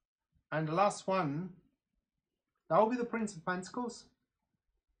 And the last one, that will be the Prince of Pentacles.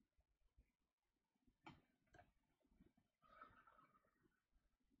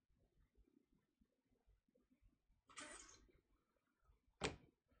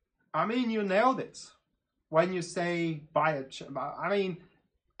 I mean, you nailed it. When you say I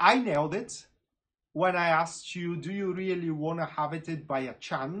nailed it when I asked you, do you really want to have it by a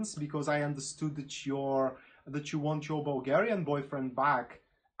chance? Because I understood that you want your Bulgarian boyfriend back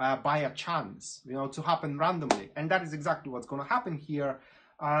by a chance, you know, to happen randomly. And that is exactly what's going to happen here.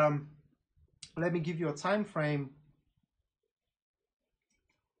 Let me give you a time frame.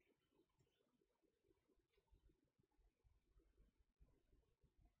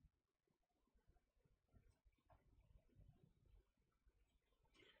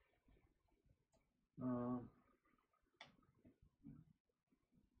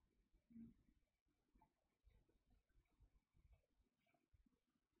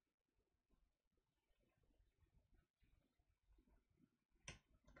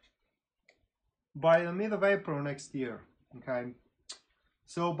 By the mid of April next year, okay?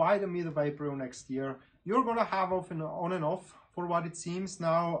 So by the mid of April next year, you're going to have on and off for what it seems.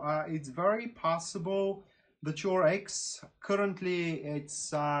 Now, it's very possible that your ex currently, it's,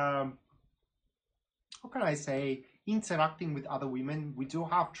 how can I say, interacting with other women. We do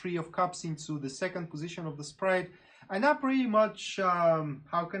have Three of Cups into the second position of the spread. And that pretty much,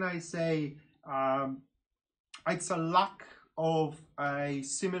 how can I say, it's a lack of a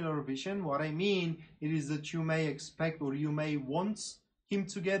similar vision. What I mean, it is that you may expect or you may want him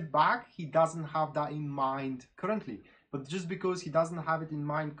to get back. He doesn't have that in mind currently. But just because he doesn't have it in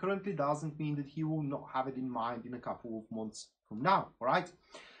mind currently doesn't mean that he will not have it in mind in a couple of months from now, all right?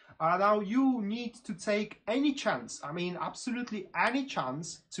 Now, you need to take any chance, I mean, absolutely any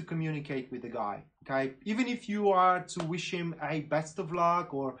chance to communicate with the guy, okay? Even if you are to wish him a best of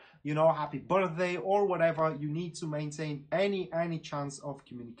luck or, you know, happy birthday or whatever, you need to maintain any chance of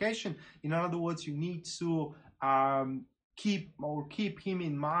communication. In other words, you need to keep him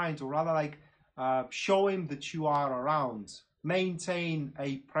in mind, or rather like show him that you are around. Maintain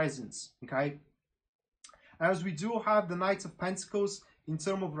a presence, okay? As we do have the Knight of Pentacles, in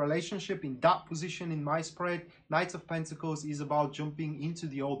terms of relationship, in that position in my spread, Knight of Pentacles is about jumping into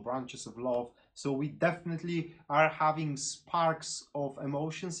the old branches of love. So we definitely are having sparks of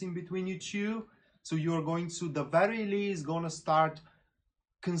emotions in between you two. So you're going to, the very least, going to start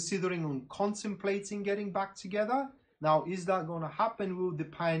considering and contemplating getting back together. Now, is that going to happen will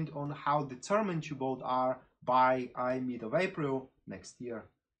depend on how determined you both are by mid of April next year.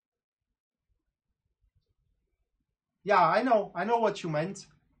 Yeah, I know what you meant.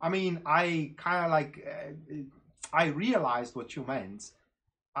 I mean, I kind of like, I realized what you meant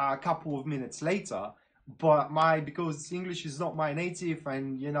a couple of minutes later, but because English is not my native,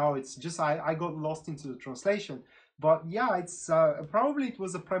 and you know, it's just, I got lost into the translation. But yeah, it's, probably it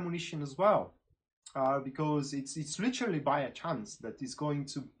was a premonition as well, because it's literally by a chance that it's going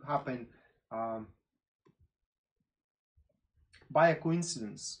to happen, by a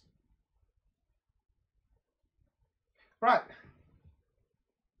coincidence. Right.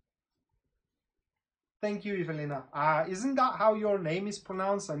 Thank you, Evelina. Isn't that how your name is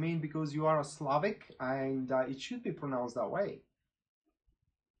pronounced? I mean, because you are a Slavic, and it should be pronounced that way.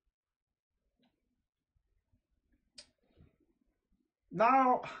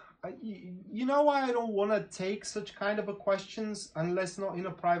 Now, you know why I don't want to take such kind of a questions unless not in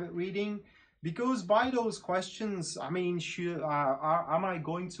a private reading? Because by those questions, I mean, am I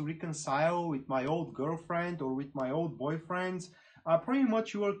going to reconcile with my old girlfriend or with my old boyfriend? Pretty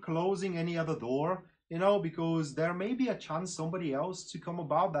much you are closing any other door, you know, because there may be a chance somebody else to come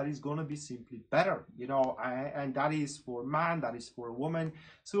about that is going to be simply better, you know, and that is for a man, that is for a woman.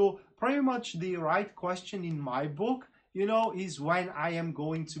 So pretty much the right question in my book, you know, is when I am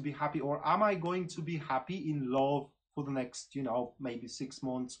going to be happy, or am I going to be happy in love for the next, you know, maybe 6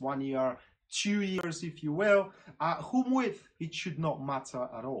 months, 1 year, 2 years, if you will. Whom with, it should not matter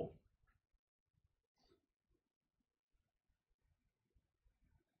at all.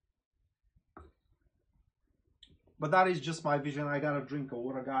 But that is just my vision. I gotta drink a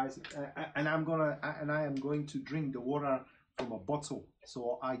water, guys, and I am going to drink the water from a bottle.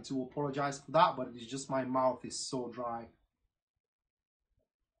 So I do apologize for that, but it's just my mouth is so dry.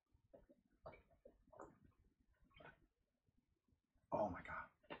 Oh my God.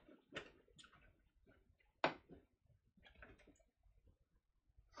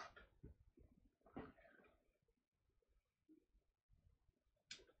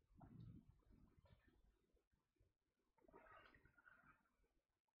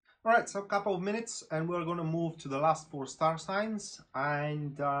 All right, so a couple of minutes and we're going to move to the last 4 star signs.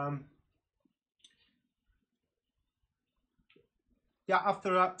 And yeah,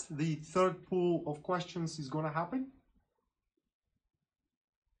 after that, the third pool of questions is going to happen.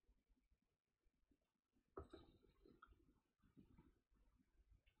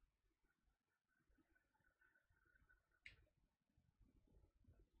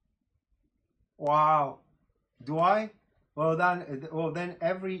 Wow. Do I? Well then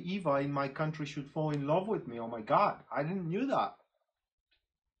every Eva in my country should fall in love with me. Oh my God, I didn't knew that.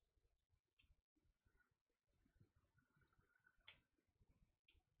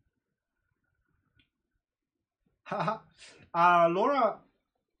 Laura,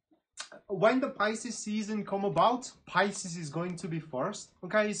 when the Pisces season come about, Pisces is going to be first.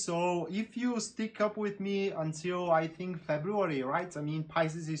 Okay, so if you stick up with me until I think February, right? I mean,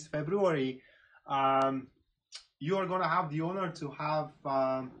 Pisces is February. You are gonna have the honor to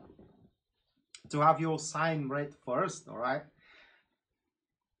have your sign read first. All right.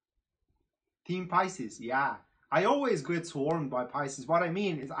 Team Pisces, yeah. I always get swarmed by Pisces. What I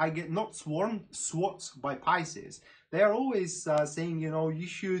mean is I get not swarmed, swat by Pisces. They're always saying, you know, you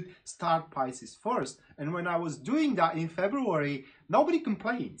should start Pisces first. And when I was doing that in February, nobody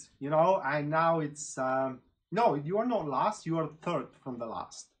complained, you know, and now it's, no, you are not last, you are third from the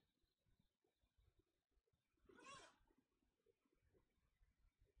last.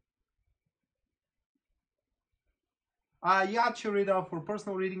 Yeah, Charita, for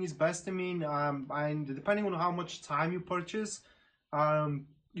personal reading is best. I mean, and depending on how much time you purchase,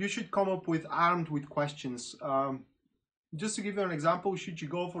 you should come up with armed with questions. Just to give you an example, should you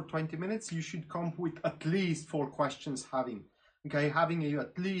go for 20 minutes, you should come with at least 4 questions having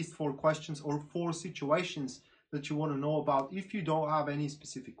at least 4 questions or 4 situations that you want to know about if you don't have any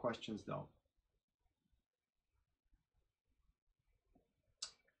specific questions though.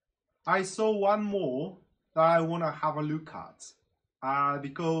 I saw one more that I want to have a look at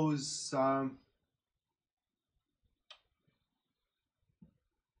because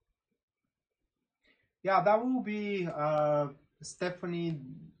yeah, that will be Stephanie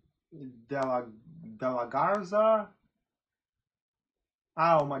Della Garza.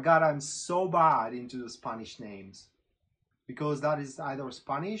 Oh my God, I'm so bad into the Spanish names because that is either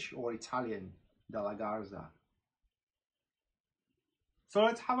Spanish or Italian, Della Garza. So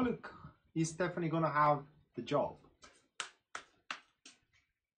let's have a look. Is Stephanie gonna have the job?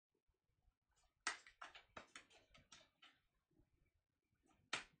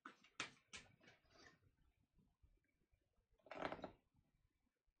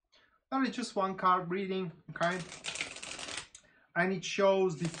 That is just one card reading, okay? And it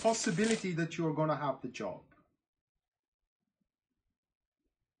shows the possibility that you're gonna have the job.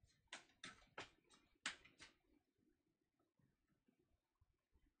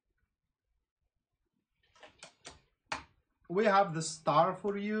 We have the star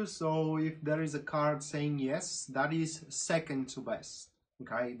for you, so if there is a card saying yes, that is second to best.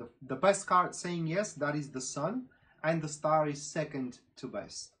 Okay, the best card saying yes, that is the sun, and the star is second to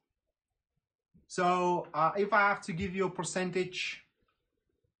best. So if I have to give you a percentage,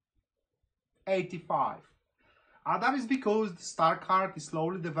 85. That is because the star card is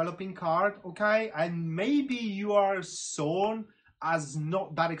slowly developing card, okay, and maybe you are shown as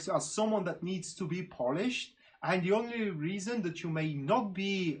not that as someone that needs to be polished. And the only reason that you may not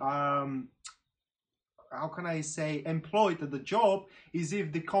be, how can I say, employed at the job is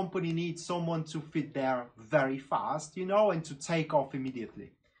if the company needs someone to fit there very fast, you know, and to take off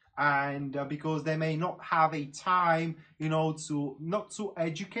immediately. And because they may not have a time, you know, to not to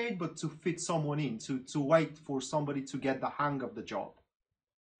educate, but to fit someone in, to wait for somebody to get the hang of the job.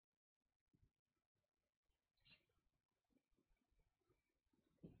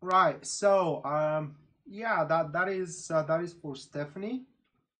 Right. So, yeah, that is for Stephanie.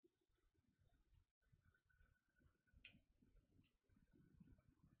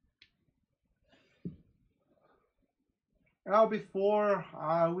 Now, before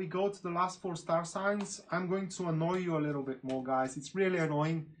we go to the last 4 star signs, I'm going to annoy you a little bit more, guys. It's really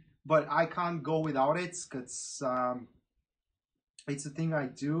annoying, but I can't go without it because it's a thing I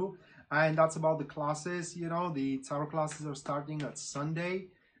do, and that's about the classes. You know, the tarot classes are starting at Sunday.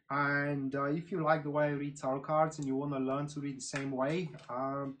 And if you like the way I read tarot cards and you want to learn to read the same way,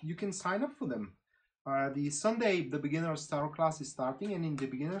 you can sign up for them. The Sunday, the beginner's tarot class is starting, and in the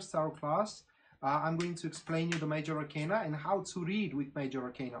beginner's tarot class, I'm going to explain you the major arcana and how to read with major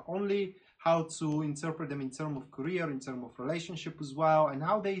arcana only, how to interpret them in terms of career, in terms of relationship as well, and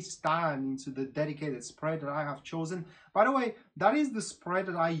how they stand into the dedicated spread that I have chosen By the way, that is the spread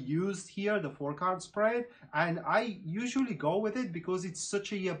that I used here, the 4-card spread, and I usually go with it because it's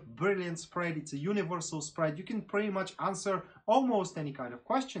such a brilliant spread. It's a universal spread. You can pretty much answer almost any kind of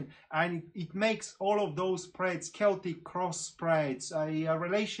question, and it makes all of those spreads, Celtic cross spreads,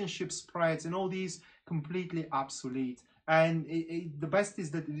 relationship spreads, and all these completely obsolete. And the best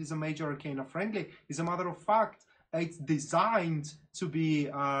is that it is a major arcana friendly. As a matter of fact, it's designed to be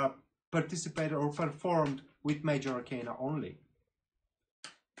participated or performed with major arcana only.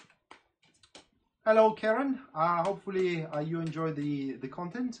 Hello Karen, hopefully you enjoy the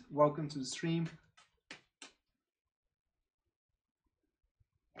content. Welcome to the stream.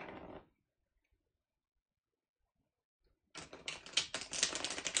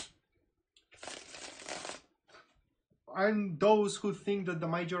 And those who think that the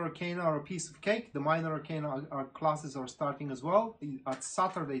major arcana are a piece of cake, the minor arcana classes are starting as well at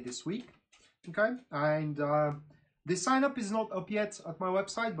Saturday this week. Okay, and the sign up is not up yet at my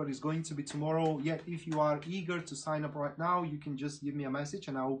website, but it's going to be tomorrow. Yet if you are eager to sign up right now, you can just give me a message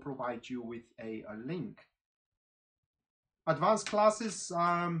and I will provide you with a link. Advanced classes,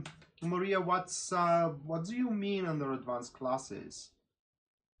 Maria, what do you mean under advanced classes?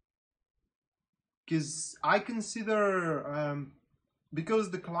 Because I consider, because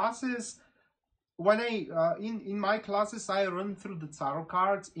the classes, when in my classes, I run through the tarot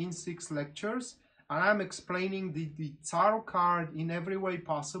cards in 6 lectures, and I'm explaining the tarot card in every way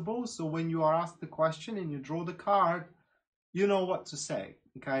possible. So when you are asked the question and you draw the card, you know what to say,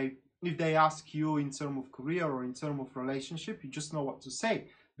 okay? If they ask you in terms of career or in terms of relationship, you just know what to say.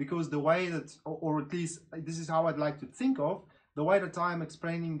 Because the way that, or at least this is how I'd like to think of, the way that I'm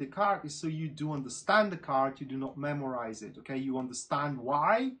explaining the card is so you do understand the card, you do not memorize it, okay? You understand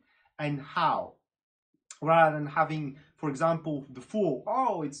why and how. Rather than having, for example, the Fool,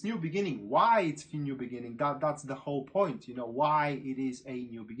 oh, it's new beginning. Why it's a new beginning? That's the whole point, you know, why it is a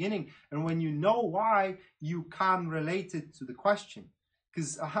new beginning. And when you know why, you can relate it to the question.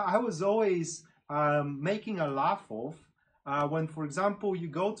 Because I was always making a laugh of when, for example, you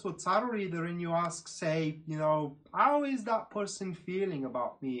go to a tarot reader and you ask, say, you know, how is that person feeling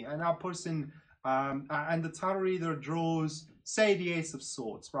about me? And that person, and the tarot reader draws, say, the Ace of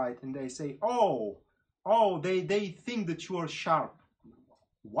Swords, right? And they say, oh, they think that you are sharp.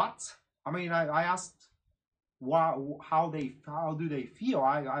 What? I mean, I asked how do they feel.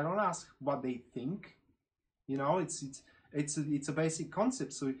 I don't ask what they think. You know, it's a basic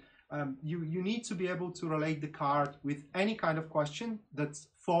concept. So you need to be able to relate the card with any kind of question that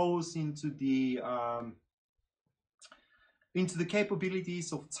falls into the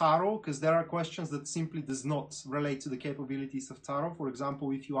capabilities of tarot, because there are questions that simply does not relate to the capabilities of tarot. For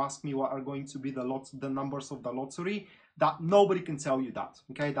example, if you ask me what are going to be the numbers of the lottery, that nobody can tell you that,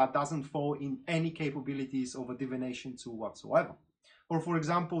 okay? That doesn't fall in any capabilities of a divination tool whatsoever. Or for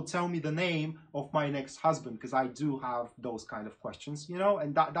example, tell me the name of my next husband, because I do have those kind of questions, you know,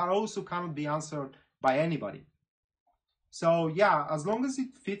 and that also cannot be answered by anybody. So yeah, as long as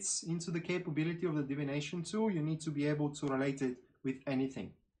it fits into the capability of the divination tool, you need to be able to relate it with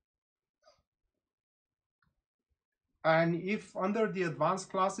anything. And if under the advanced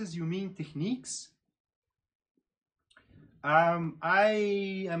classes you mean techniques,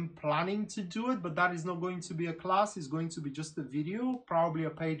 I am planning to do it, but that is not going to be a class. It's going to be just a video, probably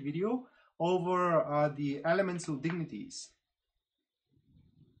a paid video, over the elemental dignities.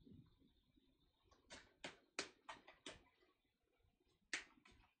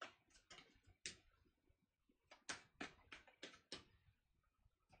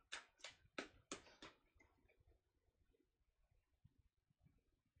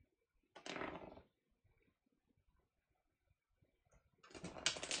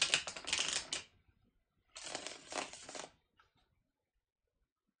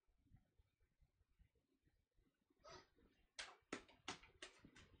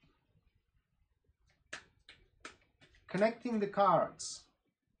 Connecting the cards.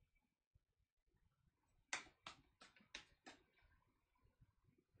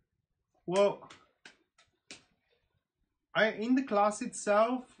 Well, in the class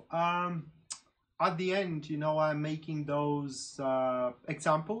itself, at the end, you know, I'm making those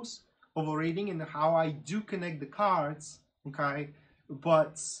examples of a reading and how I do connect the cards, okay?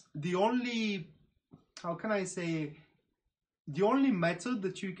 But the only, how can I say, the only method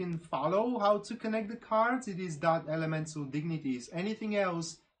that you can follow how to connect the cards, it is that elemental dignities. Anything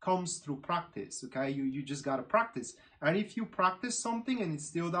else comes through practice, okay? You just gotta practice. And if you practice something and it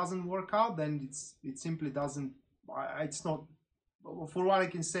still doesn't work out, then it simply doesn't, it's not, for what I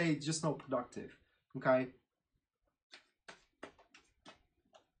can say, it's just not productive, okay?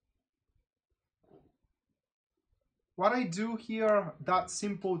 what I do here, that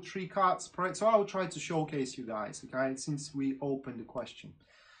simple 3 card spread. So I'll try to showcase you guys, okay, since we opened the question.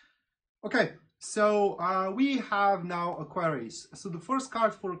 Okay, so we have now Aquarius. So the first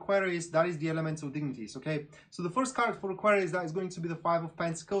card for Aquarius, that is the elemental dignities, okay? So the first card for Aquarius, that is going to be the 5 of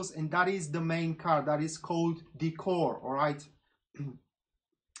Pentacles, and that is the main card, that is called Decor, all right?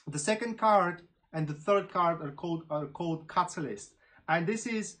 The second card and the third card are called Catalyst. And this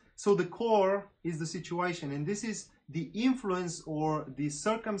is, so the core is the situation, and this is the influence or the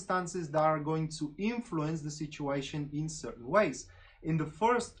circumstances that are going to influence the situation in certain ways. In the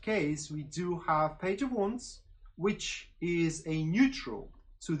first case, we do have Page of Wands, which is a neutral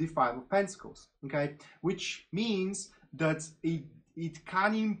to the 5 of Pentacles, okay? Which means that it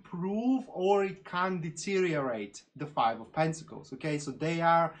can improve or it can deteriorate the 5 of Pentacles, okay? So they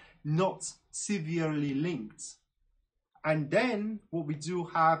are not severely linked. And then what we do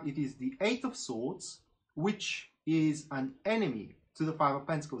have, it is the 8 of Swords, which is an enemy to the 5 of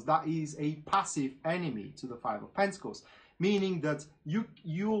Pentacles. That is a passive enemy to the 5 of Pentacles. Meaning that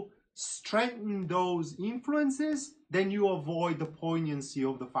you strengthen those influences, then you avoid the poignancy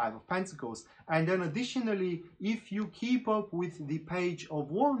of the 5 of Pentacles. And then additionally, if you keep up with the Page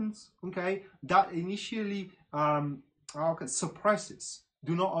of Wands, okay, that initially suppresses.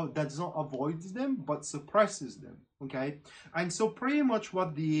 Does not avoid them, but suppresses them, okay? And so pretty much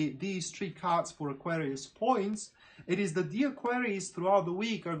what these 3 cards for Aquarius points, it is that the Aquarius throughout the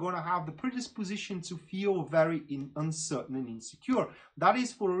week are going to have the predisposition to feel very uncertain and insecure. That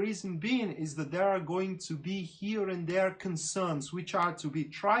is for a reason being is that there are going to be here and there concerns, which are to be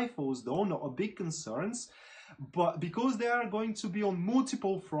trifles though, not big concerns, but because they are going to be on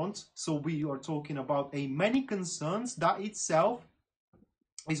multiple fronts, so we are talking about a many concerns, that itself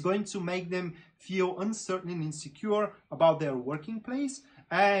is going to make them feel uncertain and insecure about their working place,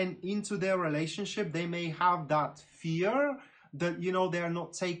 and into their relationship they may have that fear that, you know, they are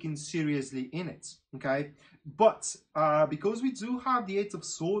not taken seriously in it, okay? But because we do have the 8 of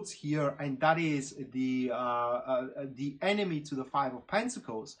Swords here, and that is the enemy to the 5 of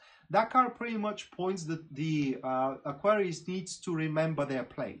Pentacles, that card pretty much points that the Aquarius needs to remember their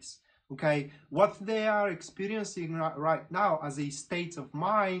place. Okay, what they are experiencing right now as a state of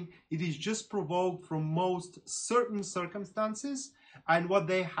mind, it is just provoked from most certain circumstances, and what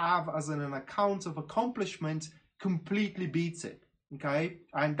they have as an account of accomplishment completely beats it. Okay,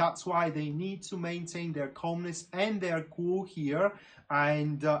 and that's why they need to maintain their calmness and their cool here,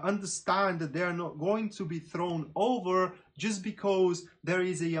 and understand that they're not going to be thrown over just because there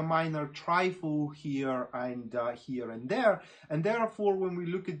is a minor trifle here and there. And therefore, when we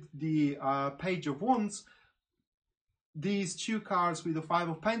look at the Page of Wands, these 2 cards with the 5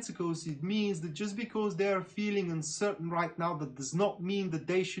 of Pentacles, it means that just because they're feeling uncertain right now, that does not mean that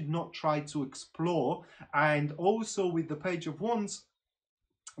they should not try to explore. And also with the Page of Wands,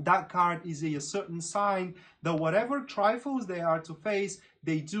 that card is a certain sign that whatever trifles they are to face,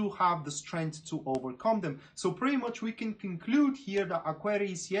 they do have the strength to overcome them. So pretty much we can conclude here that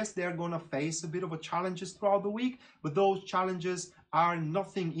Aquarius, yes, they're going to face a bit of a challenges throughout the week, but those challenges are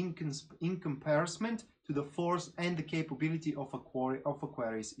nothing in comparison to the force and the capability of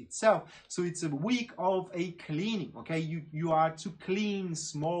Aquarius itself. So it's a week of a cleaning, okay? You are to clean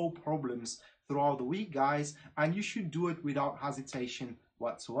small problems throughout the week, guys, and you should do it without hesitation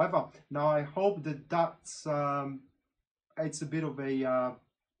whatsoever. Now I hope that that's it's a bit of a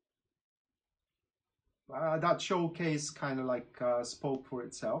that showcase kind of like spoke for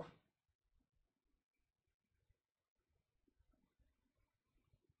itself.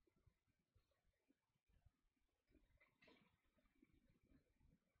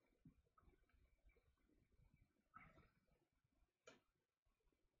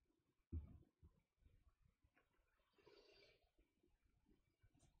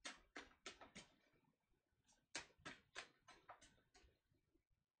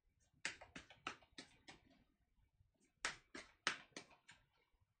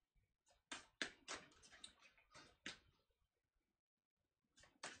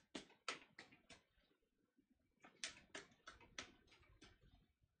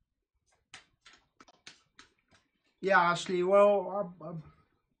 Yeah, Ashley, well,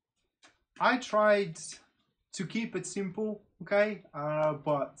 I tried to keep it simple, okay?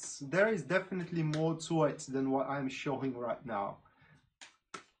 But there is definitely more to it than what I'm showing right now.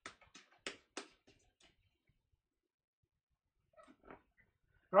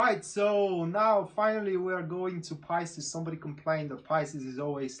 Right, so now finally we are going to Pisces. Somebody complained that Pisces is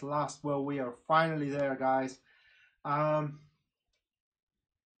always last. Well, we are finally there, guys.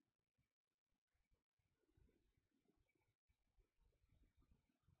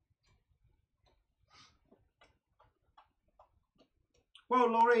 Well,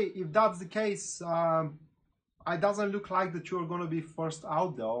 Laurie, if that's the case, it doesn't look like that you're going to be first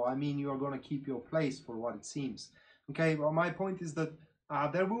out, though. I mean, you're going to keep your place for what it seems. Okay, well, my point is that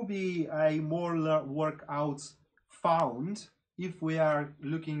there will be a more workouts found if we are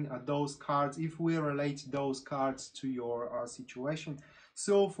looking at those cards, if we relate those cards to your situation.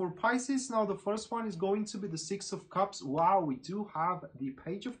 So for Pisces, now the first one is going to be the Six of Cups. Wow, we do have the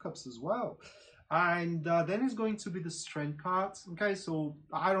Page of Cups as well. And then it's going to be the Strength card. Okay, so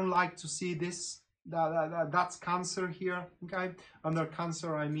I don't like to see this. That's Cancer here. Okay, under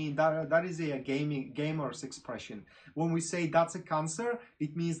Cancer, I mean that is a gamer's expression. When we say that's a Cancer,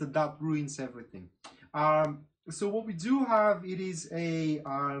 it means that ruins everything. So what we do have, it is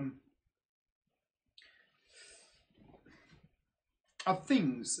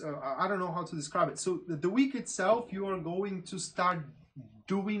things. I don't know how to describe it. So the week itself, you are going to start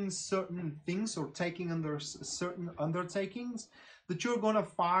doing certain things or taking under certain undertakings that you're going to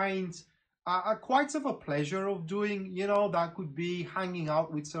find quite of a pleasure of doing. You know, that could be hanging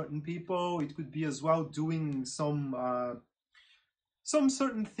out with certain people. It could be as well doing some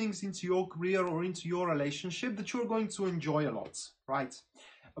certain things into your career or into your relationship that you're going to enjoy a lot, right?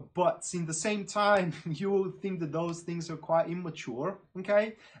 But in the same time, you will think that those things are quite immature,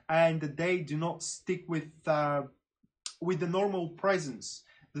 okay? And that they do not stick with the normal presence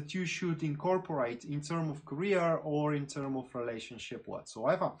that you should incorporate in terms of career or in terms of relationship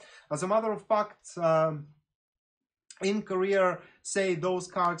whatsoever. As a matter of fact, in career, say those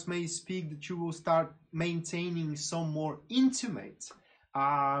cards may speak that you will start maintaining some more intimate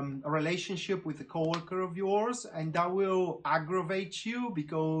relationship with a coworker of yours, and that will aggravate you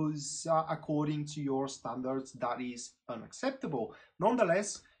because according to your standards that is unacceptable.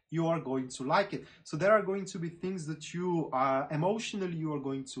 Nonetheless, you are going to like it. So there are going to be things that you emotionally you are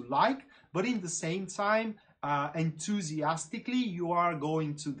going to like, but in the same time enthusiastically you are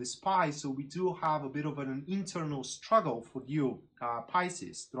going to despise. So we do have a bit of an internal struggle for you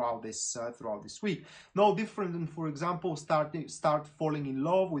Pisces throughout this week. No different than, for example, start falling in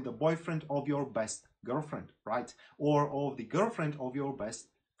love with the boyfriend of your best girlfriend, right? Or of the girlfriend of your best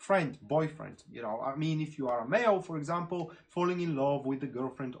friend, boyfriend. You know, I mean, if you are a male, for example, falling in love with the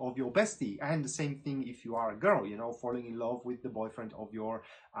girlfriend of your bestie, and the same thing if you are a girl, you know, falling in love with the boyfriend of your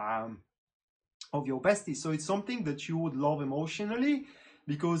bestie. So it's something that you would love emotionally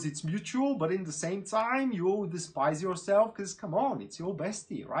because it's mutual, but in the same time you will despise yourself because, come on, it's your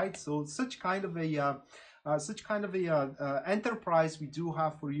bestie, right? So such kind of a enterprise we do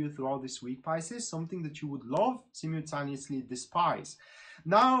have for you throughout this week, Pisces, something that you would love, simultaneously despise.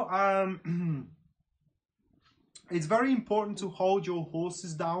 Now, it's very important to hold your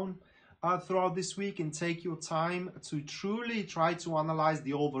horses down throughout this week and take your time to truly try to analyze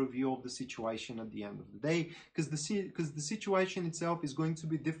the overview of the situation at the end of the day, because the situation itself is going to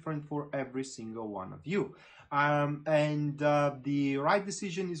be different for every single one of you. The right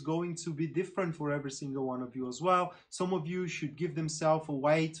decision is going to be different for every single one of you as well. Some of you should give themselves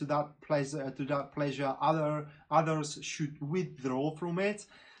away to that pleasure. Others should withdraw from it.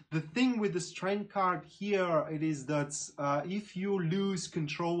 The thing with the Strength card here, it is that if you lose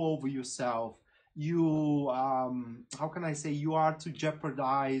control over yourself, you, how can I say, you are to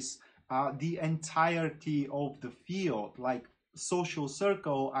jeopardize the entirety of the field, like social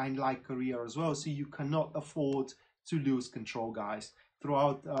circle and like career as well. So you cannot afford to lose control, guys,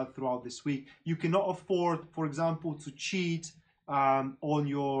 throughout this week. You cannot afford, for example, to cheat on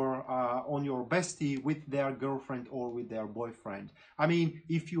your bestie with their girlfriend or with their boyfriend. I mean,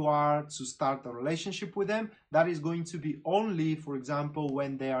 if you are to start a relationship with them, that is going to be only, for example,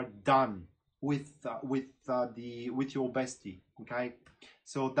 when they are done with your bestie. Okay,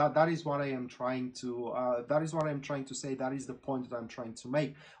 so that is what I am trying to say. That is the point that I'm trying to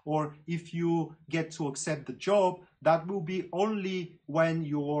make. Or if you get to accept the job, that will be only when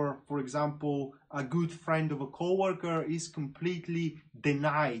your, for example, a good friend of a coworker is completely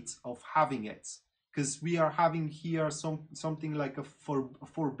denied of having it. Because we are having here something like a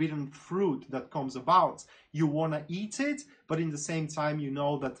forbidden fruit that comes about. You want to eat it, but in the same time, you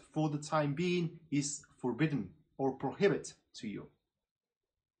know that for the time being is forbidden or prohibited to you.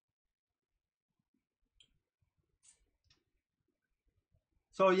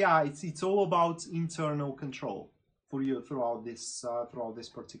 So yeah, it's all about internal control for you throughout this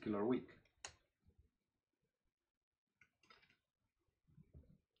particular week.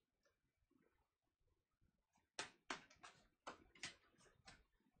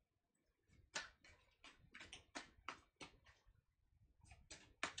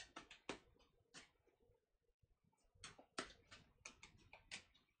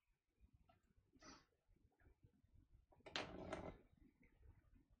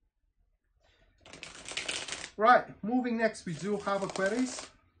 Right, moving next, we do have Aquarius.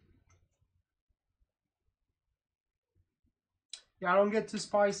 Yeah, I don't get too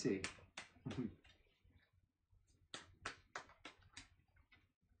spicy.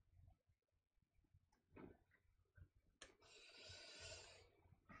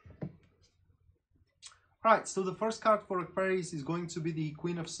 Right, so the first card for Aquarius is going to be the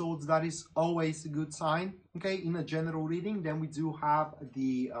Queen of Swords. That is always a good sign, okay, in a general reading. Then we do have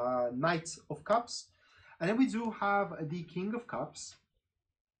the Knight of Cups. And then we do have the King of Cups.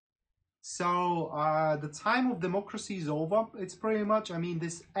 So the time of democracy is over. It's pretty much, I mean,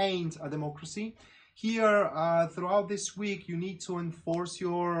 this ain't a democracy. Here, throughout this week, you need to enforce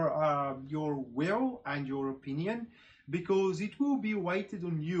your will and your opinion, because it will be weighted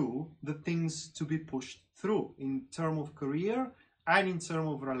on you, the things to be pushed through in terms of career and in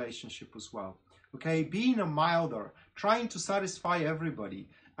terms of relationship as well. Okay, being a milder, trying to satisfy everybody,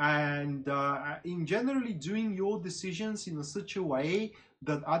 and in generally doing your decisions in such a way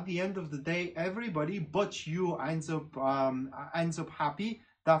that at the end of the day, everybody but you ends up happy.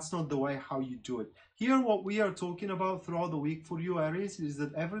 That's not the way how you do it. Here, what we are talking about throughout the week for you, Aries, is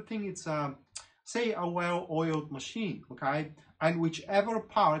that everything, it's say a well-oiled machine, okay? And whichever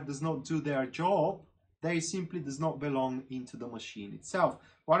part does not do their job, they simply does not belong into the machine itself.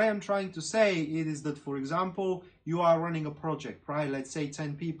 What I am trying to say is that, for example, you are running a project, right? Let's say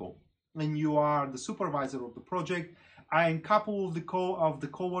 10 people, and you are the supervisor of the project, and a couple of the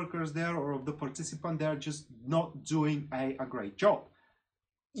co-workers there or of the participant there just not doing a great job.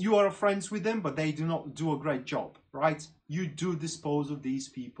 You are friends with them, but they do not do a great job, right? You do dispose of these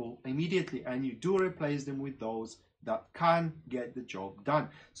people immediately, and you do replace them with those that can get the job done.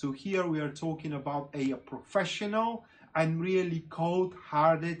 So here we are talking about a professional and really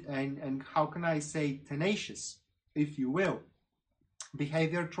cold-hearted and how can I say, tenacious, if you will,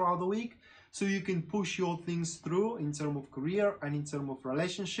 behavior throughout the week. So you can push your things through in terms of career and in terms of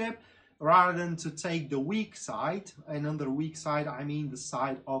relationship, rather than to take the weak side. And under weak side, I mean the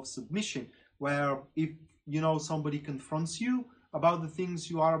side of submission, where if, you know, somebody confronts you about the things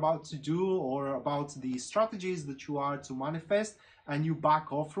you are about to do or about the strategies that you are to manifest, and you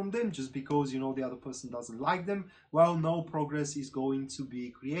back off from them just because, you know, the other person doesn't like them, well, no progress is going to be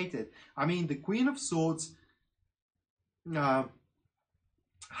created. I mean, the Queen of Swords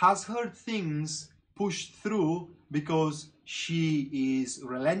has her things pushed through because she is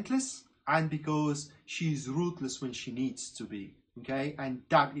relentless and because she's ruthless when she needs to be, okay? And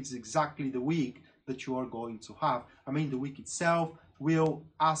that is exactly the week that you are going to have. I mean, the week itself will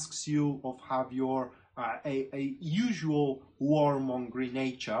ask you of have your a usual warmongering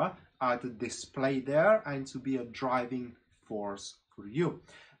nature to display there and to be a driving force for you.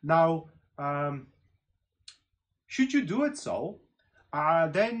 Now, should you do it so,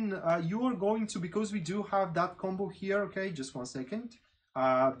 then you are going to, because we do have that combo here, okay, just one second,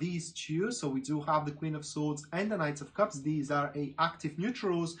 these two, so we do have the Queen of Swords and the Knight of Cups. These are active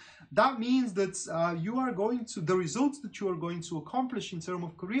neutrals. That means that you are going to, the results that you are going to accomplish in terms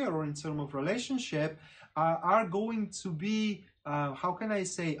of career or in terms of relationship are going to be, how can I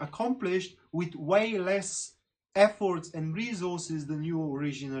say, accomplished with way less efforts and resources than you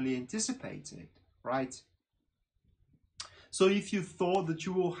originally anticipated, right? So if you thought that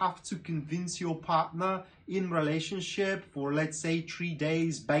you will have to convince your partner in relationship for, let's say, 3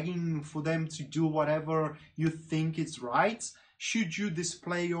 days, begging for them to do whatever you think is right, should you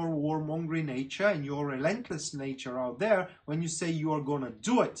display your warmongering nature and your relentless nature out there when you say you are going to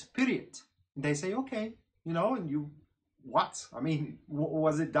do it, period? And they say, okay, you know, and you, what? I mean,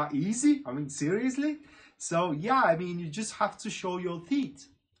 was it that easy? I mean, seriously? So yeah, I mean, you just have to show your teeth.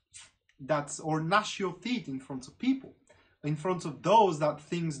 Or gnash your teeth in front of people. In front of those that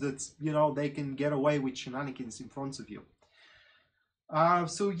thinks that, you know, they can get away with shenanigans in front of you.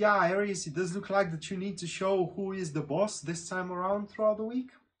 So yeah, Aries, it does look like that you need to show who is the boss this time around throughout the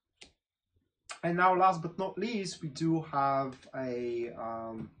week. And now, last but not least, we do have a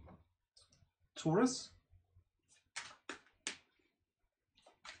Taurus.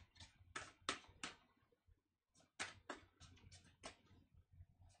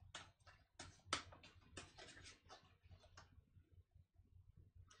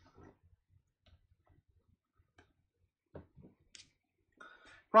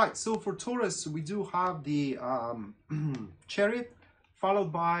 Right, so for Taurus, we do have the Chariot,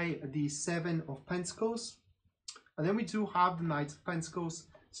 followed by the Seven of Pentacles. And then we do have the Knight of Pentacles.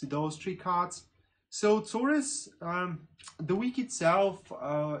 So those three cards. So Taurus, the week itself,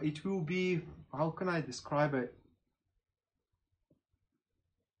 it will be, how can I describe it?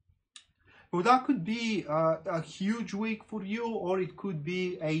 Well, that could be a huge week for you, or it could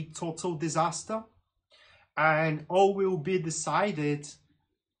be a total disaster. and all will be decided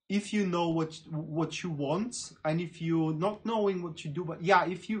if you know what you want, and if you're not knowing what you do, but yeah,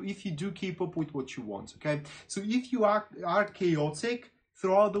 if you do keep up with what you want. Okay, so if you are chaotic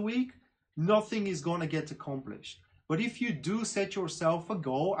throughout the week, nothing is gonna get accomplished. But if you do set yourself a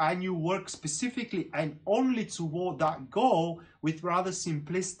goal and you work specifically and only toward that goal with rather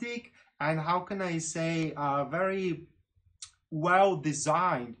simplistic and, how can I say, very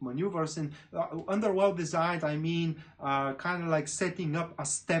well-designed maneuvers, and under well-designed I mean kind of like setting up a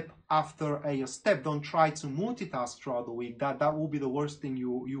step after a step. Don't try to multitask throughout the week. That will be the worst thing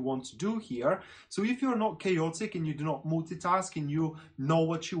you want to do here. So if you're not chaotic and you do not multitask and you know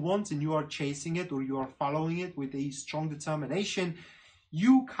what you want and you are chasing it, or you are following it with a strong determination,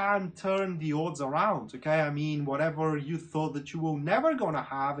 you can turn the odds around. Okay, I mean, whatever you thought that you were never gonna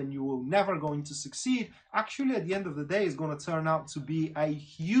have and you were never going to succeed, actually at the end of the day is going to turn out to be a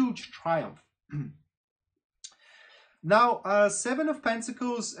huge triumph. Now, Seven of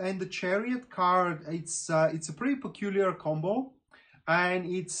Pentacles and the Chariot card, it's a pretty peculiar combo, and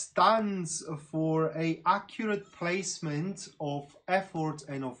it stands for a accurate placement of effort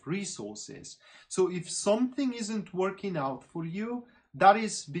and of resources. So if something isn't working out for you, that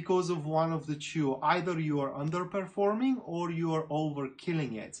is because of one of the two. Either you are underperforming or you are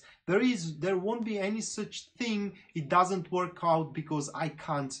overkilling it. There won't be any such thing, it doesn't work out because I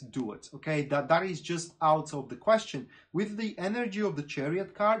can't do it. Okay, that is just out of the question. With the energy of the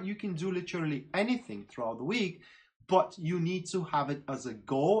Chariot card, you can do literally anything throughout the week, but you need to have it as a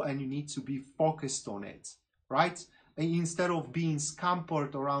goal and you need to be focused on it, right? Instead of being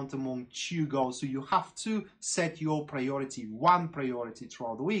scampered around among two goals. So you have to set your priority, one priority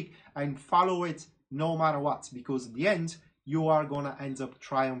throughout the week, and follow it no matter what, because at the end you are gonna end up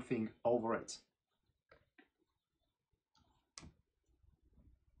triumphing over it.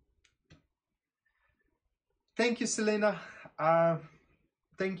 Thank you, Selena.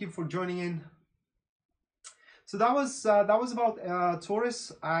 Thank you for joining in. So that was about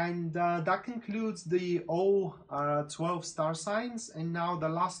Taurus, and that concludes the all 12 star signs. And now the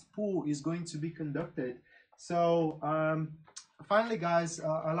last pool is going to be conducted. So finally, guys,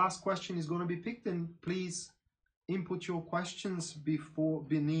 a last question is going to be picked, and please input your questions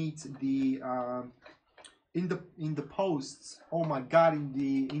beneath the in the posts. Oh my God,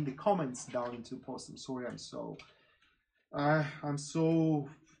 in the comments down into the post. I'm sorry, I'm so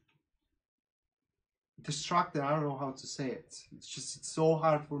distracted. I don't know how to say it. It's so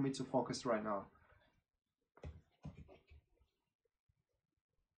hard for me to focus right now.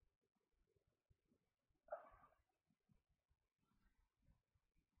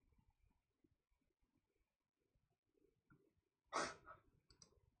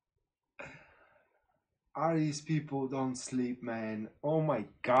 Aries people don't sleep, man. Oh my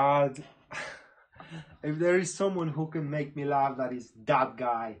God. If there is someone who can make me laugh, that is that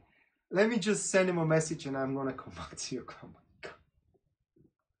guy. Let me just send him a message and I'm gonna come back to you. Oh my God.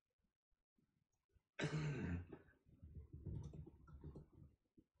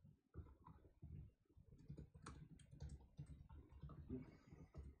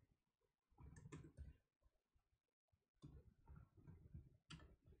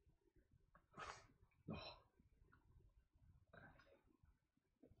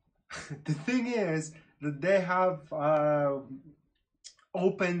 The thing is that they have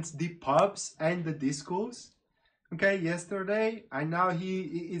opened the pubs and the discos, okay, yesterday, and now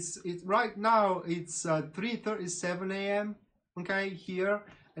it's right now it's 3:37 a.m. okay, here,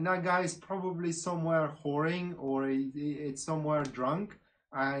 and that guy is probably somewhere whoring, or it's somewhere drunk,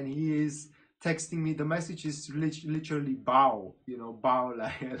 and he is texting me. The message is literally bow, you know, bow,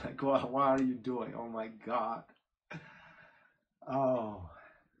 like what are you doing? Oh my God. Oh,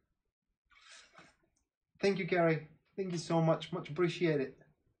 thank you, Gary. Thank you so much. Much appreciated.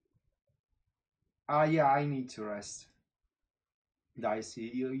 Yeah, I need to rest.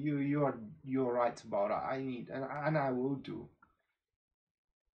 Dicey, you're right about it. I need, and I will do.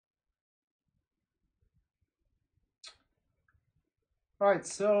 Right,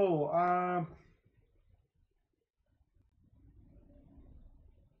 so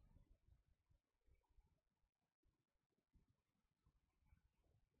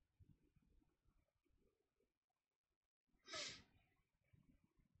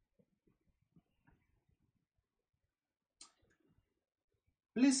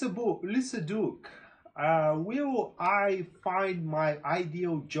Lisa Duke, will I find my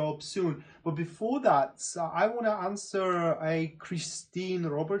ideal job soon? But before that, I want to answer a Christine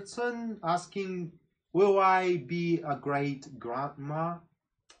Robertson asking, will I be a great grandma?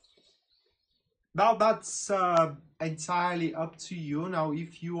 Now that's entirely up to you. Now,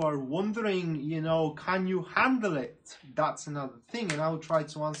 if you are wondering, you know, can you handle it? That's another thing. And I'll try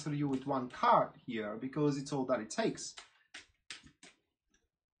to answer you with one card here because it's all that it takes.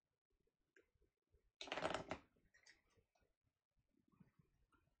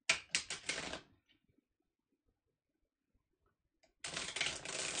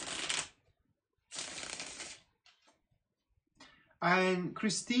 And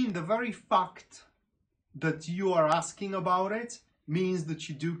Christine, the very fact that you are asking about it means that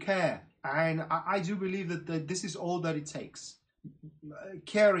you do care. And I do believe that this is all that it takes.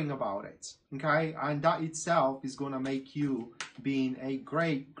 Caring about it, okay? And that itself is going to make you being a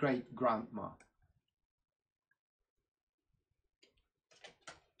great, great grandma.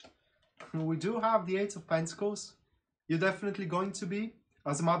 We do have the Eight of Pentacles. You're definitely going to be.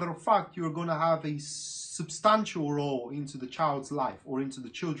 As a matter of fact, you're going to have a substantial role into the child's life or into the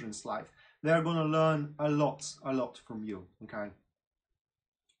children's life. They're going to learn a lot from you, okay?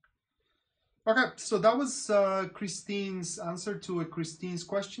 Okay, so that was Christine's answer to Christine's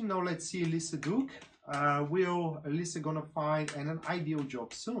question. Now let's see Elisa Duke. Will Elisa gonna find an ideal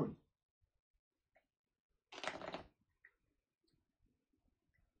job soon?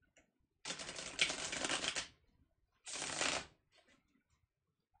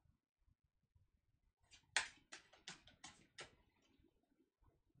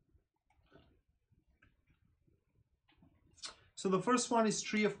 So the first one is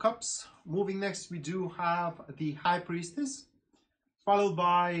Three of Cups. Moving next, we do have the High Priestess, followed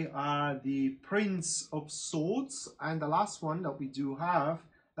by the Prince of Swords, and the last one that we do have,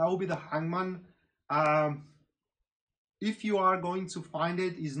 that will be the Hangman. If you are going to find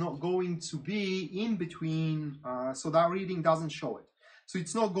it, is not going to be in between, so that reading doesn't show it. So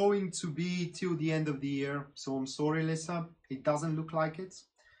it's not going to be till the end of the year. So I'm sorry, Lisa, it doesn't look like it.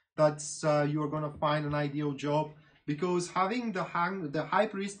 That's you're gonna find an ideal job, because having the High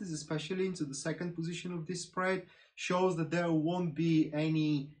Priestess, especially into the second position of this spread, shows that there won't be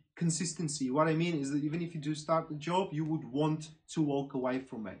any consistency. What I mean is that even if you do start the job, you would want to walk away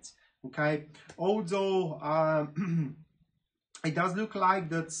from it. Okay, although it does look like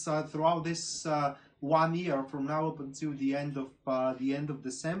that throughout this 1 year from now up until the end of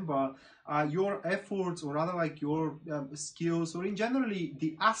December, your efforts, or rather like your skills, or in generally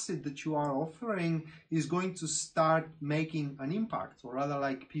the asset that you are offering, is going to start making an impact, or rather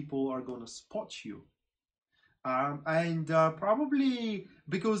like people are going to spot you. Probably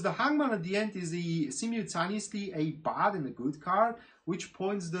because the Hangman at the end is simultaneously a bad and a good card, which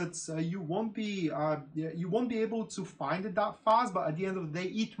points that you won't be able to find it that fast, but at the end of the day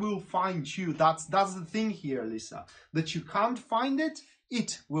it will find you. That's the thing here, Lisa, that you can't find it,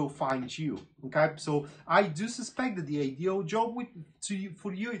 it will find you. Okay, so I do suspect that the ideal job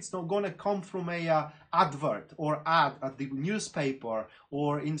for you, it's not going to come from a advert or ad at the newspaper,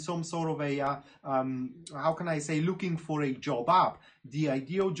 or in some sort of a how can I say, looking for a job app. The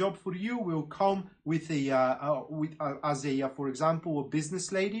ideal job for you will come with as a for example, a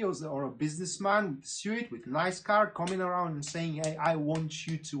business lady or a businessman with a suit, with a nice car, coming around and saying, hey, I want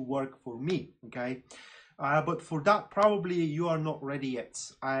you to work for me. Okay, but for that, probably you are not ready yet,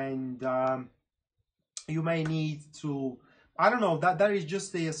 and you may need to, I don't know, that is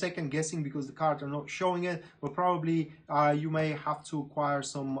just a second guessing because the cards are not showing it, but probably you may have to acquire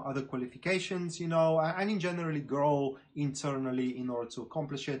some other qualifications, you know, and in generally grow internally in order to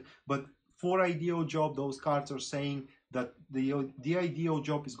accomplish it. But for ideal job, those cards are saying that the ideal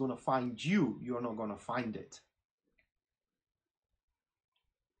job is going to find you, you're not going to find it.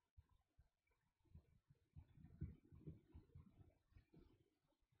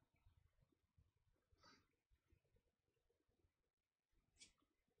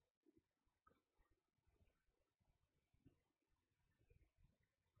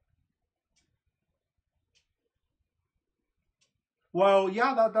 Well,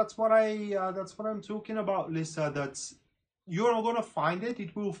 yeah, that's what I'm talking about, Lisa. That's, you're not gonna find it;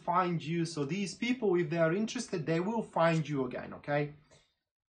 it will find you. So these people, if they are interested, they will find you again. Okay.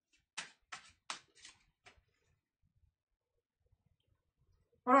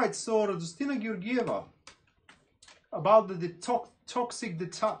 All right. So Radostina Georgieva, about the toxic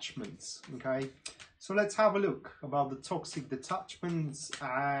detachments. Okay. So let's have a look about the toxic detachments,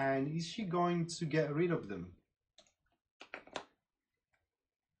 and is she going to get rid of them?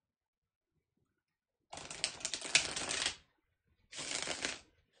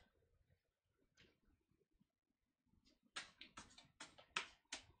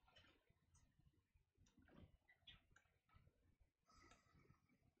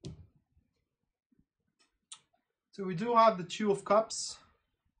 So we do have the Two of Cups.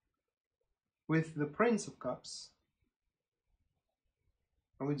 with the Prince of Cups.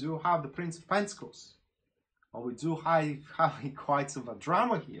 And we do have the Prince of Pentacles. Well, we do have quite of a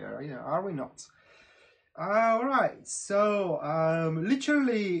drama here, yeah, are we not? All right, so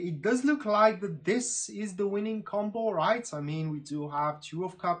literally it does look like that this is the winning combo, right? I mean, we do have Two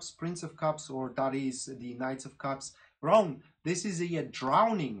of Cups, Prince of Cups, or that is the Knight of Cups. Wrong. This is a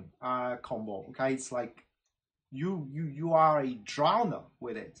drowning combo. Okay, it's like you are a drowner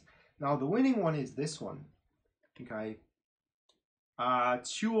with it. Now the winning one is this one. Okay.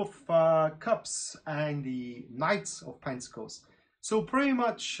 Two of Cups and the Knight of Pentacles. So pretty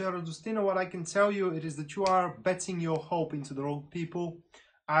much, Radustina, what I can tell you it is that you are betting your hope into the wrong people.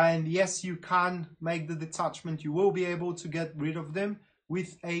 And yes, you can make the detachment. You will be able to get rid of them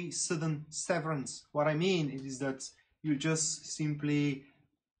with a sudden severance. What I mean is that you just simply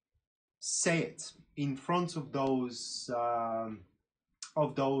say it in front of those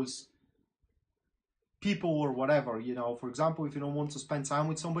people or whatever, you know. For example, if you don't want to spend time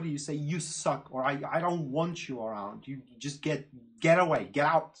with somebody, you say you suck, or I don't want you around. You just get away, get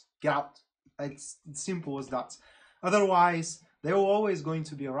out. It's simple as that. Otherwise, they're always going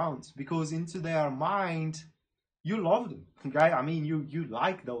to be around, because into their mind you love them. Okay, I mean, you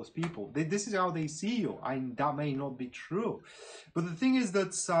like those people. This is how they see you, and that may not be true, but the thing is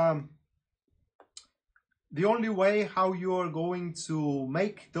that the only way how you are going to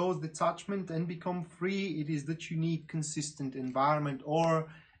make those detachment and become free, it is that you need consistent environment, or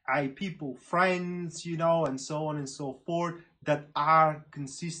people, friends, you know, and so on and so forth, that are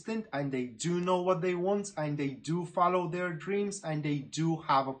consistent and they do know what they want and they do follow their dreams and they do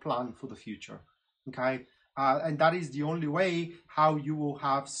have a plan for the future. Okay, and that is the only way how you will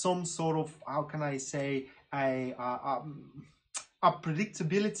have some sort of, how can I say, a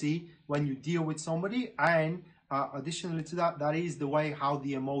predictability when you deal with somebody. And additionally to that, that is the way how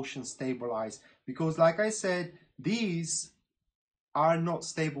the emotions stabilize, because like I said, these are not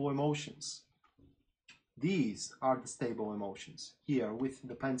stable emotions. These are the stable emotions here with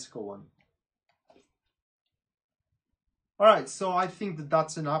the Pentacle one. All right, so I think that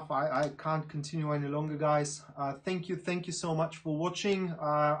that's enough. I can't continue any longer, guys. Thank you so much for watching.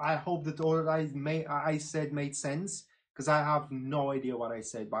 I hope that all that I said made sense, because I have no idea what I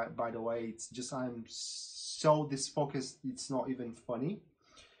said, by the way. It's just I'm so disfocused, it's not even funny.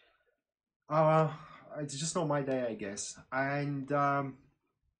 It's just not my day, I guess. And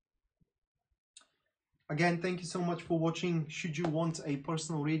again, thank you so much for watching. Should you want a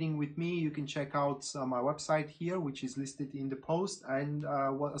personal reading with me, you can check out my website here, which is listed in the post. And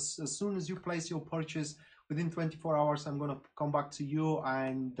as soon as you place your purchase, within 24 hours, I'm going to come back to you,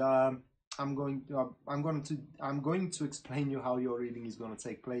 and I'm going to explain you how your reading is going to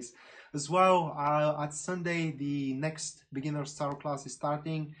take place as well. At Sunday, the next beginner's tarot class is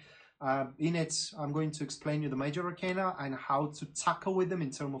starting. In it, I'm going to explain you the major arcana and how to tackle with them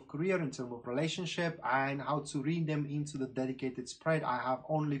in terms of career, in terms of relationship, and how to read them into the dedicated spread I have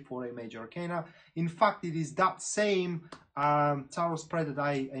only for a major arcana. In fact, it is that same tarot spread that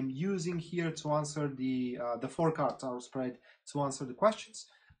I am using here to answer the 4-card tarot spread to answer the questions.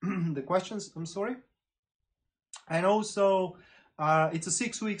 I'm sorry. And also, it's a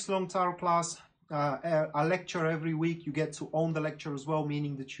 6 weeks long tarot class. A lecture every week. You get to own the lecture as well,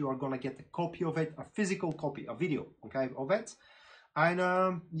 meaning that you are going to get a copy of it, a physical copy, a video, okay, of it. And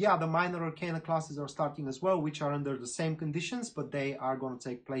yeah, the minor arcana classes are starting as well, which are under the same conditions, but they are going to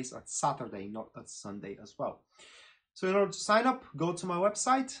take place at Saturday, not at Sunday as well. So in order to sign up, go to my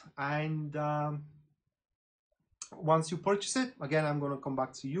website, and once you purchase it, again, I'm going to come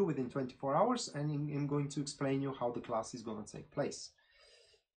back to you within 24 hours, and I'm going to explain you how the class is going to take place.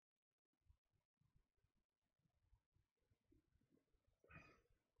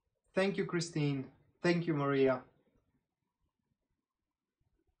 Thank you, Christine. Thank you, Maria.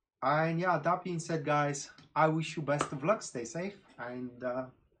 And yeah, that being said, guys, I wish you best of luck. Stay safe, and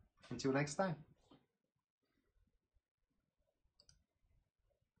until next time.